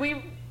Geraldine, do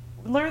we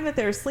learn that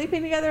they're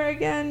sleeping together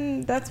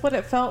again? That's what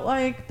it felt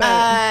like. But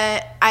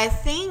I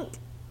think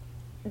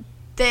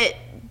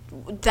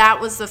that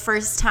was the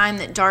first time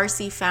that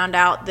Darcy found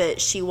out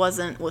that she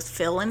wasn't with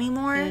Phil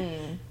anymore.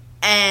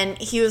 And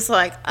he was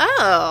like,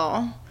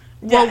 oh,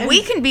 well, Yeah,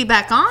 we can be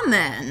back on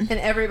then. and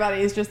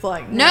everybody is just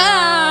like, No.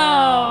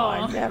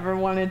 I never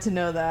wanted to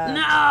know that.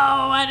 No,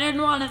 I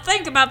didn't want to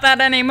think about that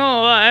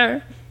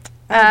anymore.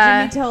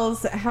 Jimmy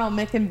tells how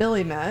Mick and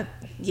Billy met.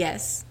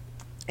 Yes.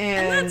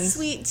 And And that's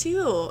sweet,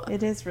 too.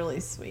 It is really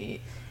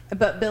sweet.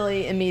 But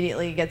Billy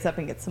immediately gets up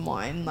and gets some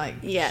wine. Like,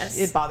 Yes.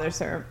 it bothers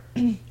her.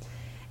 And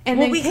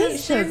Well, then Kate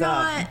because they're shows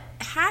not up.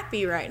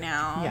 happy right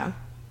now. Yeah.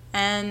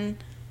 And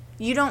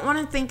you don't want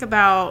to think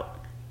about,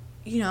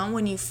 you know,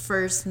 when you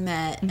first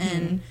met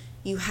and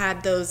you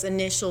had those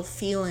initial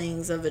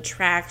feelings of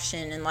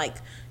attraction and, like,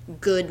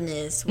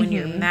 goodness when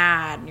you're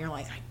mad and you're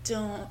like, I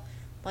don't,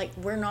 like,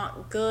 we're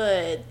not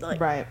good. Like,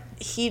 Right.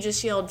 he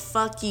just yelled,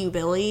 fuck you,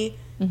 Billy,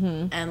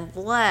 and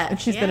left. And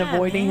she's been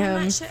avoiding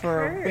him that shit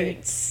for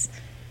hurts.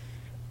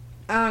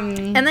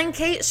 And And then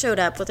Kate showed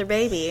up with her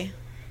baby.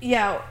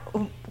 yeah,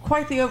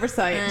 quite the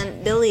oversight.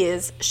 And Billy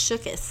is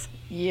shooketh.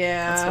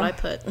 Yeah. That's what I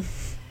put.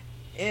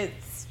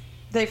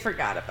 They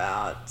forgot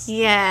about.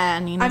 Yeah,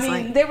 Nina's I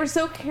mean, like, they were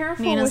so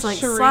careful Nina's with like,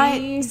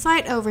 Cherie.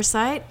 slight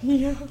oversight.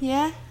 Yeah.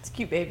 Yeah, It's a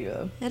cute baby,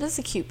 though. it is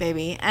a cute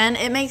baby. And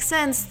it makes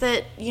sense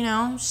that, you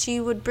know, she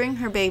would bring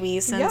her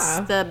baby since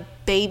Yeah. the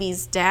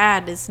baby's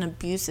dad is an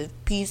abusive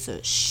piece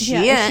of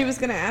shit. Yeah, if she was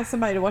going to ask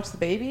somebody to watch the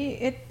baby,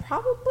 it'd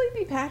probably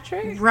be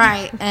Patrick.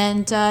 Right,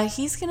 and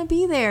he's going to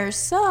be there,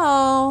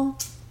 so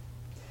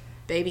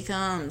baby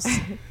comes.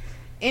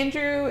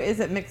 Andrew is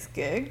at Mick's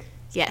gig.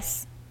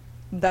 Yes,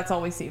 That's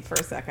all we see for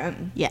a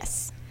second.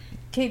 yes.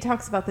 Kate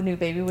talks about the new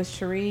baby with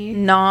Cherie.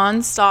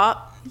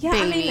 Non-stop Yeah,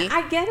 baby. I mean,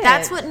 I get it.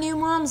 That's what new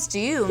moms do,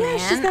 Yeah, man.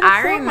 she's got a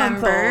I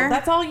 4-month-old. remember.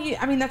 That's all you.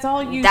 I mean, that's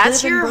all you.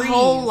 That's live and your breathe.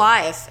 whole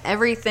life.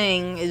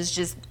 Everything is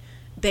just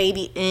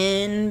baby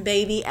in,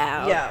 baby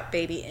out. Yeah.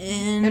 Baby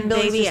in, And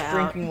Billy's baby just out.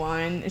 drinking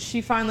wine.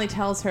 She finally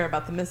tells her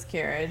about the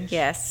miscarriage.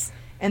 Yes.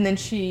 And then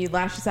she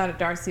lashes out at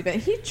Darcy, but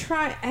he's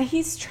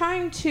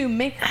trying to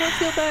make her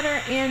feel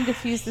better and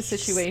diffuse the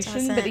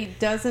situation, but he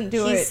doesn't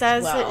do it He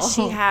says well. that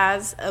she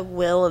has a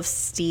will of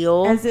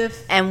steel. As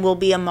if- and will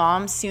be a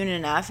mom soon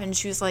enough. And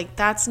she was like,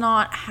 that's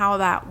not how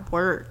that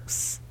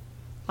works.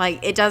 Like,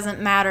 it doesn't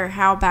matter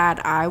how bad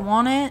I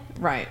want it.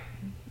 Right.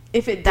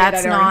 If it did,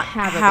 That's I'd already not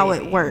have a how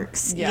baby. it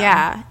works. Yeah.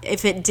 Yeah.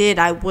 If it did,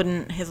 I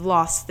wouldn't have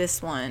lost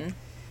this one.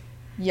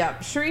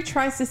 Yep. Cherie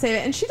tries to save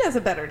it, and she does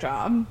a better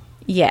job.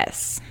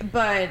 Yes.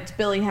 But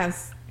Billy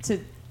has to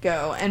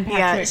go, and Yeah,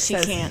 Patrick she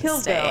says can't he'll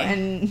stay. go.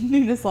 And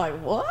Nina's like,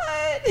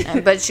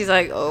 what? But she's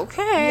like,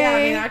 okay. Yeah,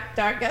 I mean,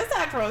 I guess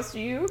I trust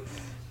you.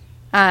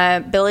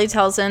 Billy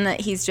tells him that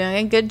he's doing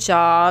a good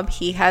job.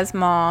 He has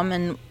mom,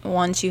 and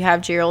once you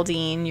have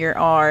Geraldine, you're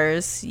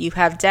ours. You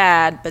have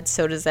dad, but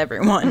so does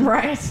everyone.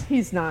 Right.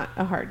 He's not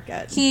a hard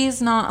gut.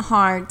 He's not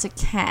hard to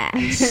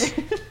catch,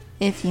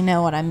 if you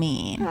know what I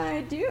mean.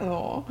 I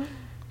do.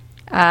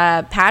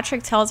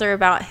 Patrick tells her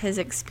about his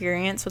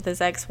experience with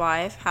his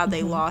ex-wife, how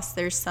they lost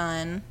their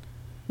son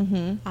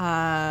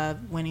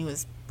when he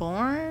was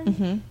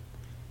born,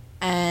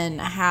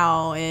 and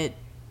how it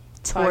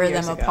 5 tore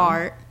years them ago.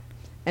 apart.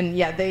 And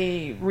yeah,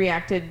 they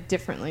reacted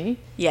differently.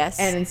 Yes.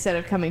 And instead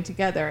of coming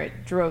together,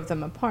 it drove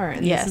them apart.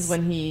 And Yes. this is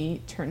when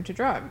he turned to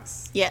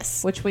drugs.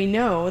 Yes. Which we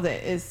know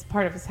that is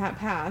part of his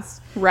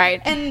past.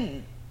 Right.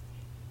 And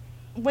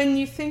when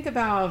you think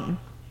about,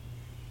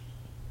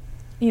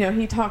 you know,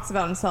 he talks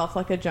about himself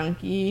like a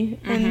junkie.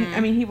 And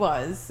I mean, he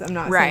was. I'm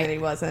not saying Right. that he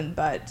wasn't,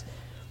 but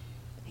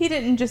he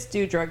didn't just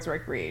do drugs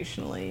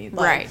recreationally.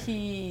 Right.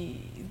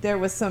 There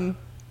was some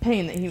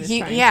pain that he was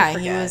trying to he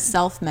forget. was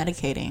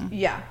self-medicating.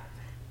 Yeah.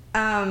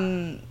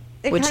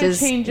 It Which kinda is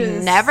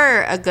changes.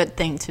 never a good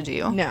thing to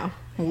do. No.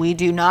 We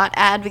do not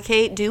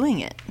advocate doing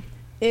it.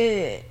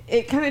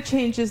 It kind of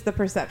changes the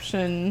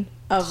perception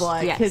of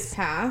like Yes. his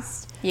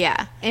past.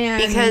 Yeah.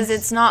 And- because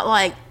it's not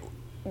like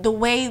the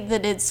way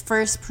that it's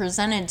first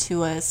presented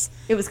to us.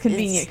 It was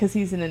convenient because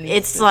he's an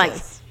It's like,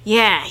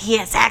 yeah, he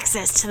has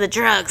access to the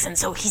drugs, and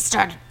so he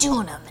started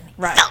doing them, and he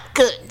Right. felt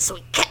good, and so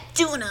he kept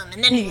doing them,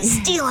 and then he was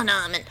stealing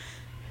them, and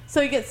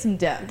so he gets some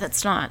depth.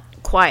 that's not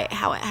quite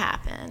how it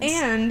happens.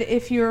 And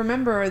if you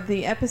remember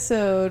the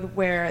episode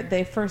where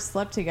they first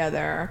slept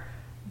together,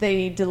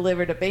 they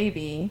delivered a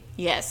baby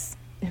yes.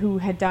 who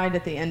had died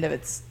at the end of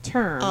its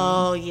term.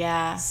 Oh,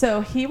 yeah.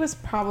 So he was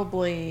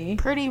probably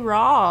Pretty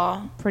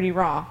raw. pretty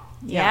raw.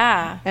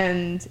 Yeah.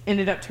 And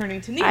ended up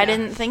turning to Nina. I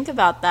didn't think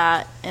about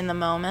that in the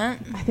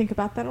moment. I think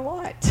about that a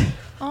lot.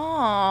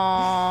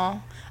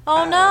 Oh.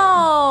 Oh,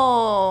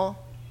 no.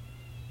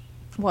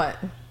 What?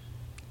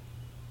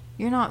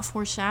 You're not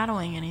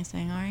foreshadowing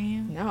anything, are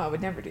you? No, I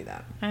would never do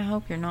that. I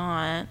hope you're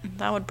not.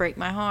 That would break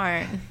my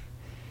heart.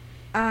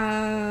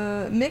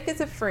 Mick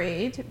is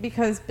afraid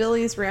because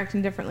Billy is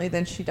reacting differently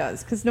than she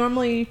does. Because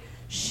normally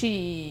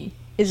she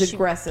is She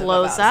aggressive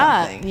blows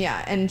about up. something.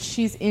 Yeah, and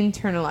she's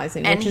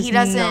internalizing, And which is he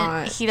doesn't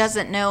not... he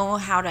doesn't know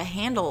how to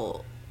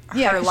handle her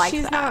Yeah, 'cause like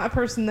she's that. not a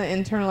person that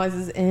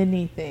internalizes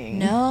anything.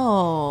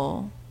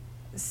 No.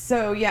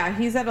 So, yeah,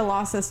 he's at a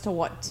loss as to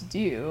what to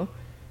do.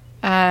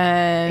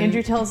 Andrew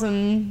Andrew tells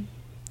him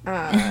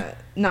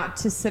not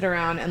to sit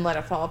around and let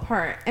it fall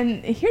apart.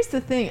 And here's the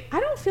thing. I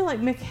don't feel like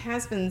Mick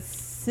has been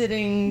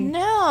sitting... No.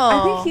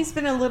 I think he's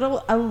been a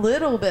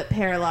little bit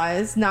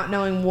paralyzed, not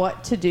knowing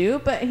what to do,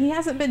 but he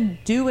hasn't been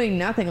doing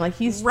nothing. Like,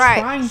 he's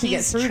trying to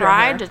get through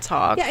tried to her. to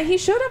talk. Yeah, he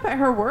showed up at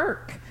her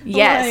work.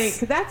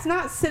 Yes. Like, that's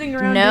not sitting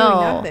around No.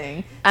 doing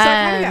nothing. So I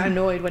kind of got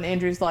annoyed when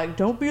Andrew's like,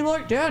 don't be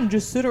like Dad and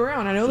just sit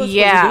around. I know that's what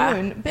you're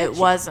doing. Bitch, it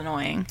was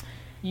annoying.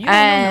 you don't know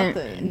And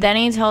nothing. then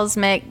he tells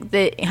Mick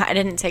that I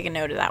didn't take a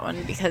note of that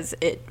one because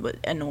it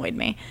annoyed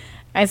me.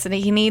 I said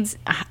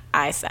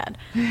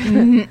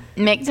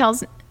Mick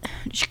tells,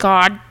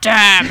 God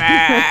damn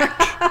it.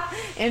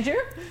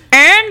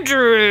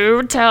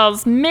 Andrew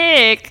tells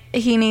Mick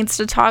he needs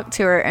to talk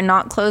to her and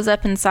not close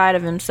up inside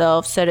of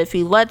himself. Said if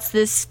he lets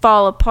this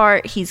fall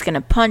apart, he's gonna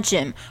punch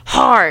him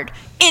hard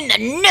in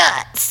the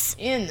nuts.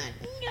 In the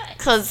nuts.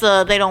 Because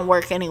they don't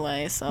work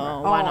anyway, so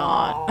why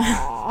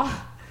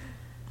not?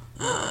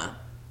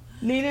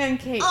 Nina and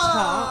Kate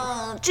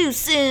talk. Oh, too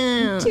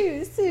soon.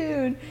 Too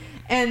soon.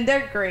 And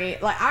they're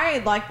great. Like, I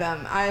like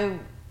them. I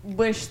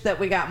wish that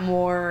we got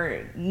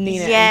more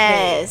Nina and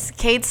Yes.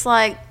 Kate's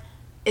like,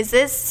 is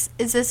this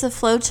a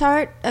flow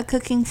chart? A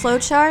cooking flow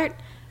chart?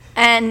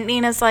 And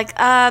Nina's like,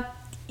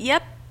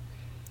 yep,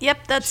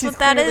 that's She's what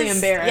that clearly is.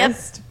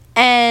 embarrassed. Yep.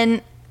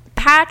 And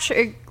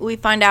Patrick, we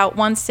find out,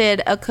 once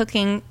did a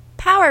cooking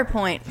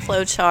PowerPoint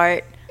flow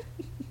chart.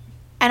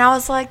 And I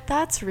was like,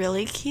 that's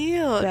really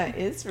cute. That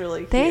is really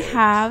cute. They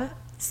have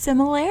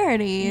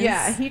similarities.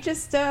 Yeah, he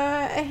just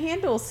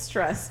handles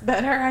stress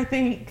better, I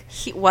think.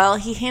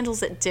 He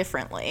handles it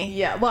differently.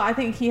 Yeah, well, I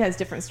think he has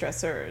different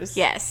stressors.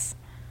 Yes.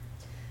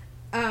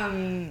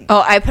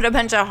 Oh, I put a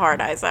bunch of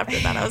hard eyes after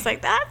that. I was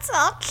like, that's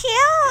so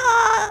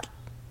cute.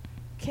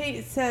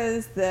 Kate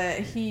says that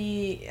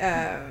he,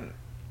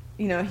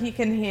 he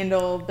can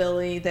handle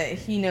Billy, that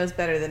he knows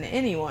better than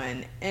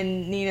anyone.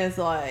 And Nina's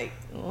like,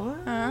 what?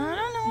 I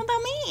don't know what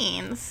that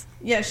means.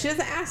 Yeah, she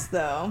doesn't ask,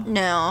 though.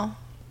 No.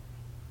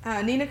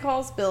 Nina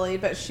calls Billy,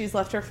 but she's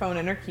left her phone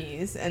and her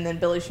keys. And then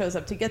Billy shows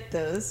up to get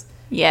those.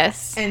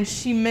 Yes. And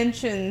she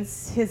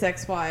mentions his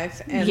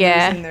ex-wife and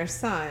losing their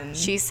son.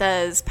 She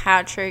says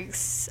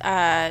Patrick's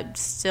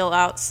still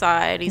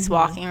outside. He's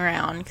walking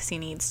around because he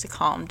needs to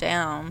calm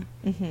down.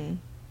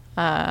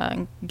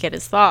 Get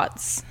his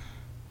thoughts.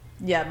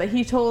 Yeah, but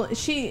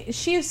she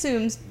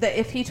assumes that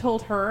if he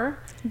told her,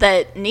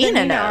 That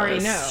Nina knows.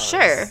 already knows.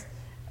 Sure.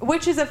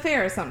 Which is a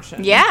fair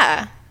assumption.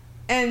 Yeah.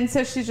 And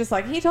so she's just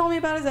like, he told me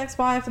about his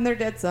ex-wife and their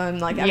dead son.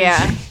 Like, I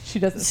mean, she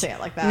doesn't say it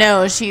like that.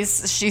 No,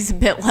 she's a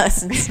bit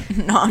less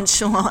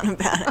nonchalant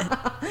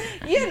about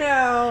it. You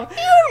know.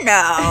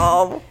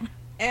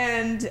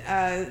 And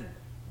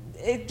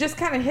it just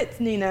kind of hits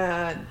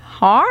Nina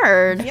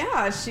hard.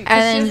 Yeah,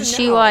 and she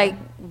she know. like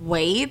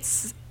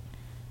waits,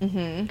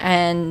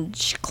 and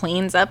she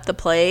cleans up the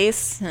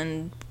place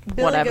and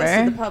Billy whatever.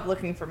 goes to the pub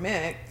looking for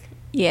Mick.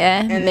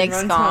 Yeah, And then Mick's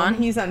runs gone.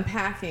 home. He's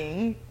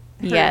unpacking.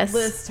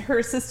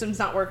 Her system's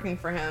not working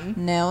for him.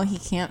 No, he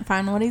can't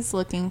find what he's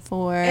looking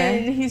for.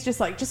 And he's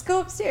just like, just go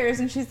upstairs.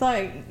 And she's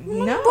like,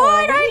 no,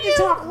 What we are need you? to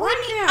talk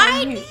right now.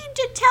 I need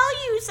to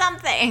tell you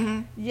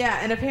something. Yeah,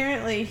 and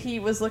apparently he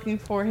was looking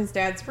for his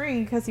dad's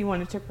ring because he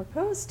wanted to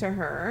propose to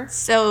her.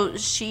 So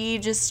she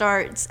just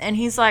starts, and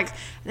he's like,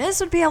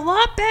 this would be a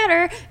lot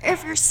better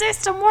if your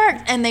system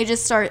worked. And they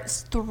just start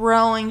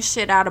throwing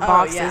shit out of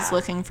boxes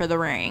looking for the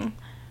ring.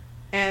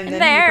 And then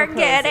they're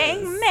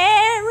getting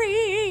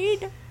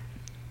married.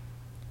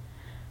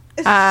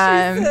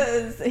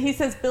 He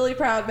says Billy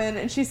Proudman,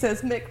 and she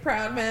says Mick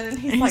Proudman, and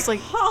he's like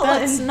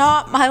Holland. That's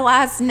not my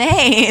last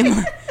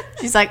name.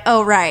 She's like,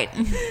 oh, right.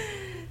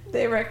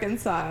 They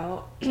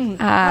reconcile.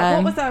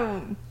 What was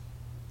that?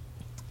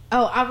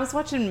 Oh, I was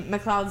watching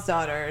McLeod's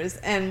Daughters,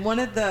 and one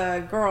of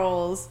the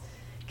girls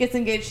gets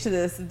engaged to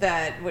this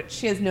vet, which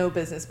she has no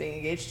business being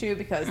engaged to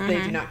because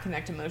they do not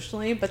connect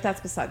emotionally, but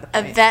that's beside the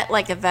point. A vet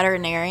like a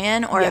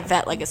veterinarian or a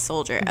vet like a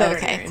soldier?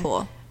 Okay,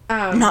 cool.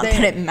 Not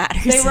that it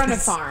matters. They run a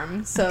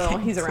farm, so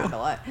he's around a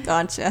lot.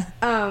 Gotcha.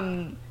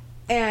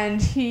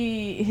 And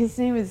his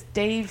name is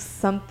Dave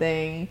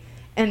something,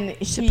 and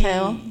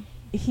Chappelle.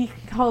 He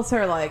calls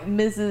her like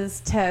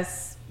Mrs.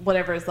 Tess,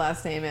 whatever his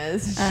last name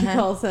is. She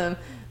calls him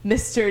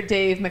Mr.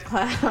 Dave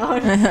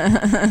McLeod.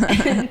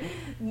 And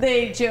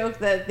they joke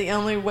that the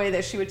only way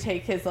that she would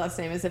take his last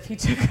name is if he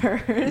took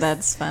hers.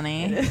 That's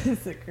funny. It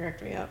is. It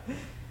cracked me up.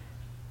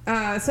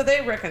 So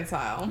they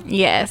reconcile.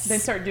 Yes. They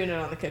start doing it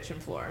on the kitchen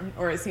floor,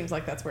 or it seems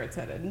like that's where it's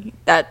headed.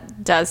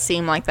 That does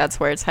seem like that's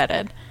where it's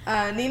headed.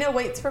 Nina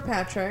waits for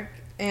Patrick,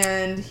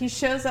 and he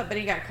shows up, but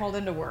he got called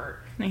into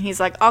work. And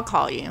he's like, I'll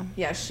call you.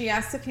 Yeah, she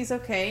asks if he's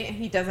okay, and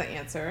he doesn't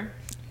answer.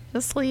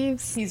 Just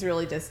leaves. He's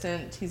really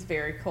distant. He's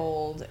very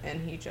cold,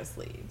 and he just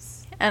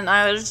leaves. And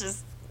I was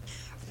just,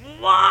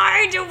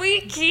 why do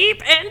we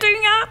keep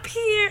ending up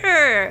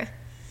here?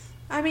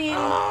 I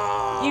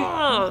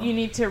mean, you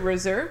need to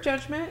reserve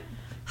judgment.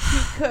 He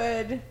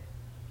could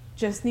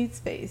just need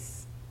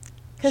space.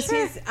 Because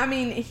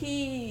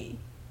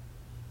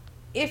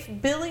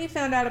if Billy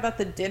found out about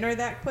the dinner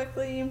that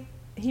quickly,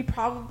 he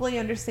probably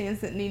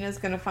understands that Nina's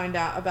going to find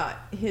out about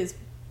his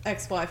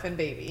ex-wife and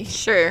baby.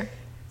 Sure.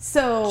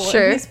 So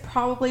he's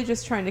probably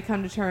just trying to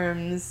come to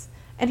terms.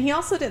 And he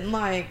also didn't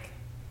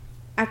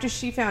after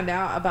she found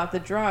out about the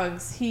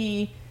drugs,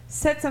 he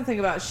said something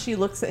about she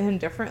looks at him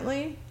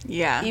differently.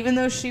 Yeah. Even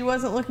though she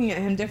wasn't looking at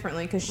him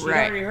differently because she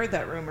already heard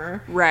that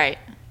rumor. Right.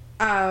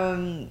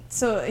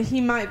 So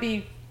he might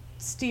be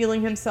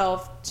steeling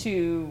himself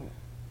to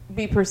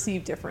be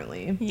perceived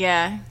differently.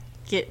 Yeah.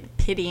 Get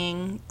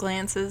pitying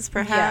glances,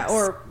 perhaps. Yeah,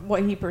 or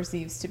what he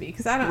perceives to be.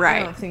 Because I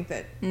don't think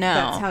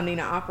that's how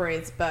Nina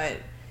operates. But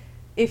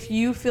if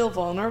you feel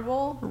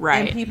vulnerable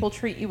and people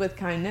treat you with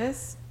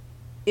kindness,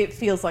 it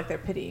feels like they're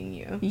pitying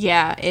you.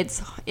 Yeah,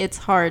 it's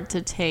hard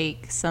to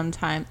take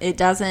sometimes. It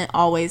doesn't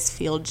always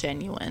feel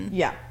genuine.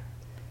 Yeah.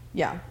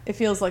 Yeah, it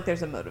feels like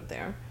there's a motive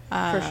there,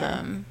 for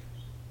sure.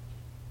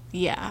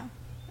 Yeah.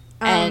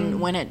 And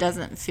when it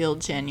doesn't feel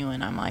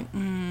genuine, I'm like,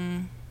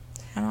 I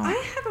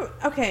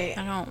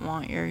don't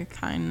want your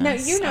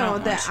kindness. No, you know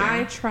that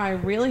I try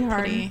really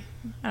hard. Pity.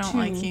 I don't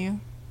like you.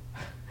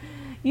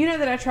 You know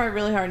that I try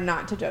really hard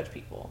not to judge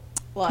people.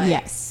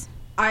 Yes.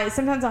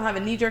 Sometimes I'll have a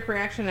knee-jerk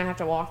reaction and I have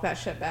to walk that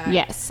shit back.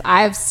 Yes,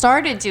 I've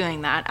started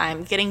doing that.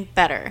 I'm getting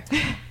better.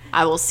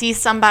 I will see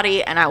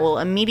somebody and I will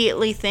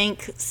immediately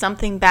think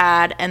something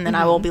bad, and then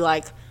I will be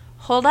like,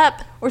 hold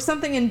up. Or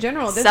something in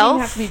general. It doesn't even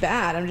have to be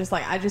bad. I'm just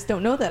like, I just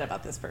don't know that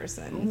about this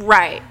person.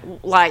 Right.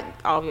 Like,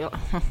 I'll be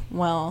like,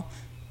 well,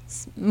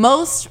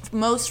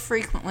 most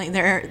frequently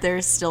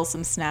there's still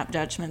some snap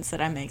judgments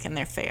that I make, and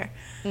they're fair.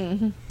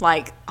 Mm-hmm.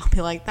 Like, I'll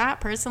be like,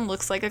 that person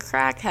looks like a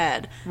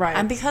crackhead. Right.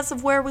 And because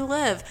of where we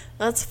live,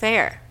 that's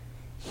fair.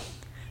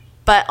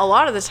 But a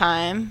lot of the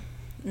time,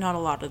 not a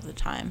lot of the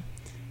time,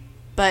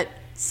 but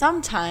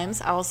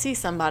sometimes I will see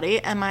somebody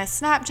and my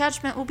snap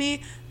judgment will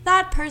be,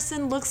 that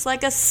person looks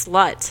like a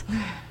slut.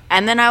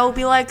 And then I will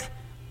be like,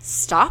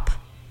 stop.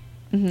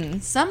 Mm-hmm.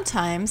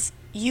 Sometimes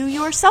you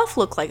yourself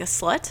look like a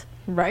slut.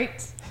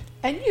 Right.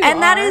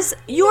 And that is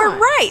your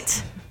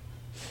right.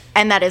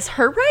 And that is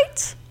her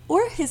right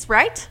or his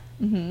right.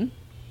 Mm-hmm.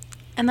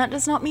 And that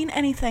does not mean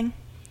anything.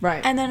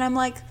 Right. And then I'm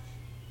like,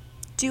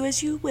 do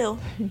as you will.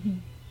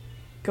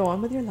 Go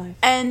on with your life.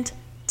 And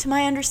to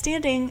my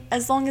understanding,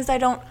 as long as I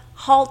don't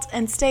halt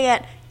and stay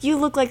at, you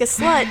look like a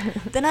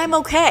slut, then I'm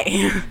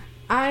okay.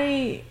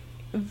 I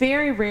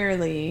very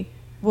rarely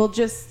will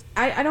just...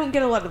 I don't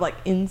get a lot of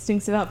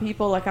instincts about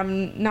people.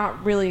 I'm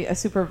not really a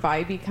super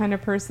vibey kind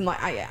of person.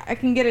 I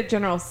can get a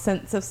general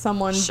sense of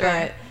someone,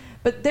 sure.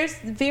 But there's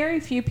very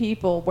few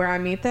people where I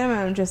meet them and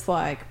I'm just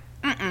like,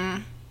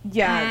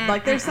 yeah,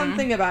 there's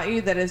something about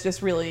you that is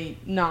just really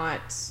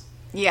not.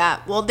 Yeah,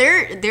 well,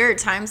 there are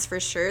times for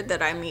sure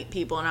that I meet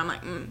people and I'm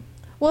like,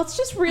 Well, it's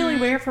just really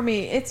rare for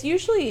me. It's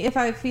usually if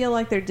I feel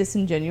like they're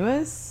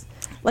disingenuous.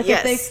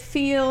 If they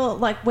feel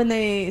when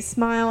they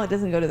smile, it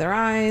doesn't go to their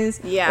eyes.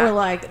 Yeah.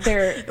 Or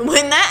they're...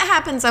 When that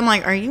happens, I'm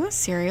like, are you a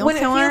serial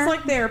killer? When it feels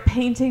like they're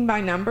painting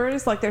by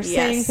numbers, they're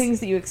saying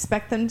things that you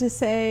expect them to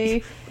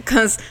say.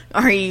 Because,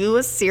 are you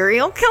a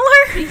serial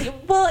killer?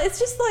 Well, it's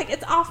just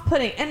it's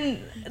off-putting. And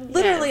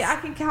literally, I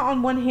can count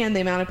on one hand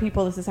the amount of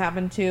people this has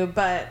happened to.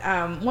 But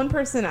one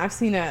person I've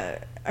seen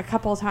a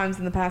couple of times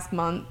in the past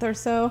month or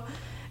so.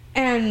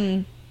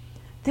 And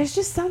there's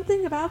just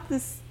something about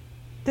this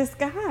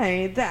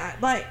guy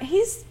that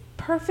he's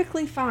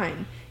perfectly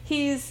fine.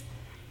 He's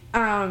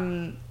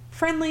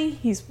friendly,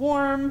 he's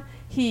warm,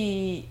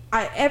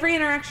 Every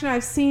interaction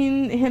I've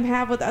seen him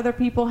have with other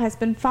people has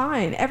been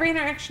fine. Every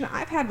interaction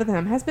I've had with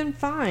him has been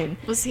fine.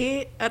 Was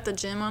he at the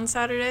gym on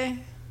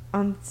Saturday?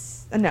 No.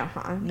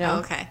 Oh,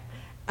 okay.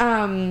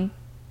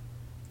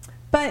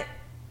 But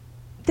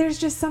there's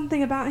just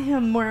something about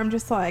him where I'm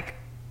just like,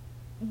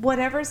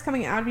 whatever's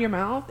coming out of your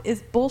mouth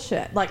is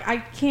bullshit. Like, I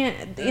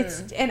can't,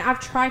 and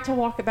I've tried to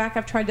walk it back.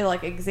 I've tried to,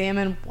 like,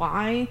 examine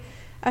why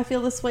I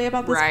feel this way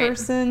about this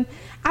person.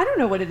 I don't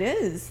know what it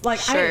is. Like,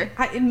 sure.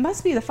 it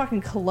must be the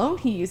fucking cologne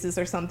he uses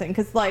or something.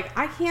 Because, like,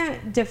 I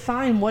can't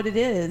define what it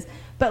is.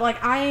 But, like,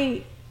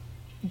 I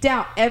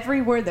doubt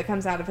every word that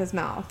comes out of his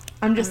mouth.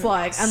 I'm just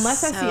like,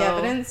 unless I see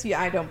evidence,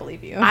 I don't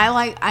believe you.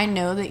 I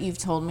know that you've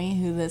told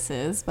me who this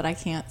is, but I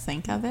can't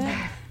think of it.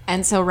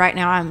 And so right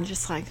now I'm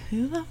just like,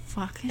 who the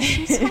fuck is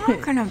she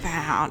talking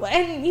about?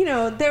 And, you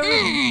know,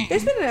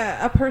 there's been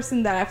a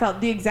person that I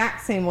felt the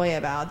exact same way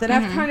about that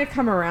I've kind of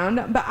come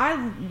around. But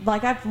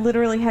I've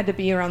literally had to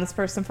be around this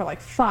person for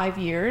like 5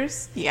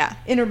 years. Yeah.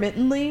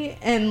 Intermittently.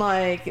 And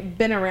like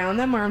been around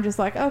them where I'm just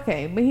like,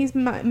 okay, but he's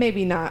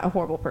maybe not a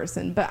horrible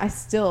person. But I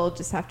still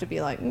just have to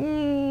be like,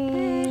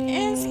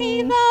 is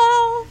he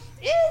though?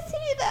 Is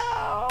he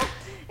though?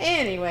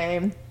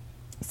 Anyway.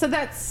 So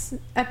that's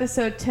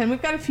episode 10. We've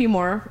got a few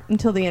more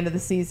until the end of the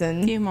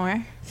season. Few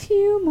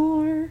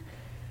more.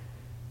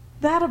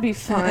 That'll be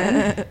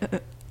fun.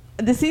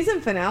 The season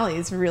finale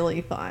is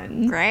really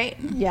fun. Great.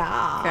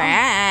 Yeah.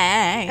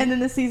 Great. And then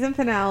the season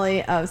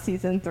finale of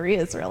season 3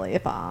 is really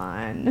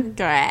fun.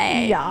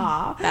 Great.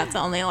 Yeah. That's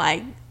only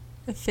like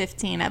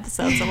 15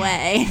 episodes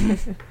away.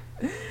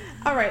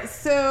 All right,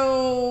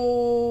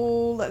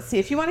 so let's see.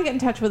 If you want to get in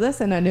touch with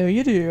us, and I know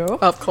you do.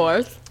 Of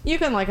course. You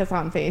can like us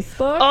on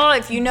Facebook. Oh,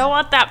 if you know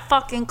what that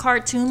fucking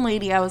cartoon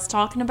lady I was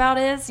talking about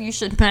is, you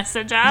should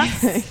message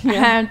us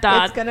and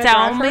it's gonna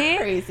tell drive me. her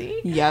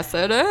crazy. Yes,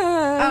 it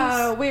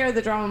is. We are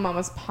the Drama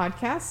Mamas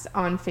Podcast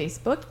on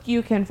Facebook.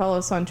 You can follow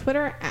us on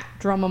Twitter at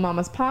Drama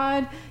Mamas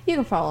Pod. You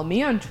can follow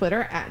me on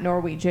Twitter at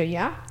Norwegia.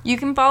 Yeah. You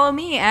can follow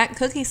me at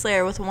Cookie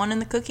Slayer with 1 in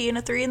the cookie and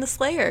a 3 in the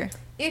Slayer.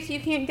 If you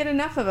can't get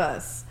enough of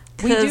us.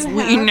 Because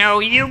we know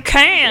you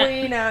can't.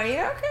 We know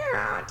you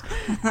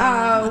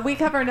can't. We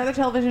cover another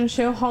television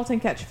show, *Halt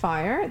and Catch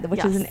Fire*,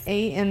 which is an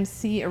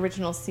AMC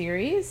original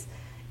series.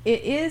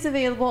 It is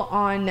available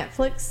on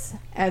Netflix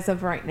as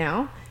of right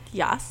now.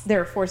 Yes.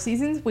 There are 4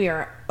 seasons. We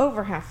are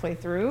over halfway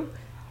through.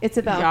 It's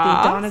about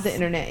the dawn of the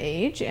internet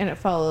age, and it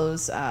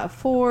follows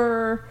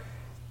 4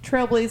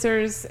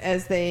 trailblazers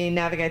as they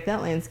navigate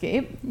that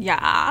landscape.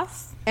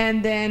 Yes.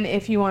 And then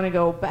if you want to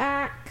go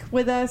back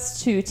with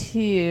us to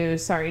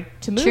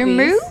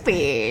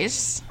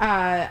movies.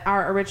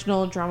 Our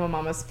original Drama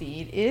Mamas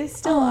feed is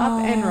still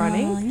up and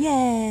running.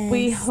 Yes.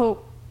 We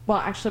hope, well,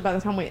 actually, by the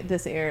time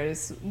this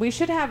airs, we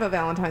should have a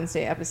Valentine's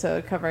Day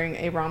episode covering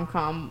a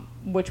rom-com,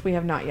 which we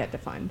have not yet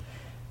defined.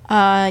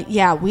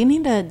 Yeah, we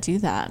need to do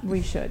that.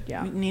 We should,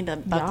 yeah. We need to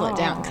buckle it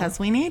down because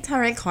we need to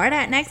record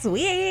it next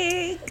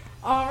week.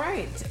 All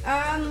right.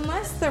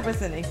 Unless there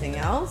was anything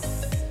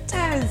else,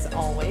 as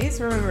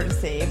always, remember to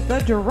save the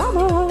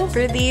drama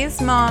for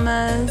these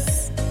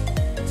mamas.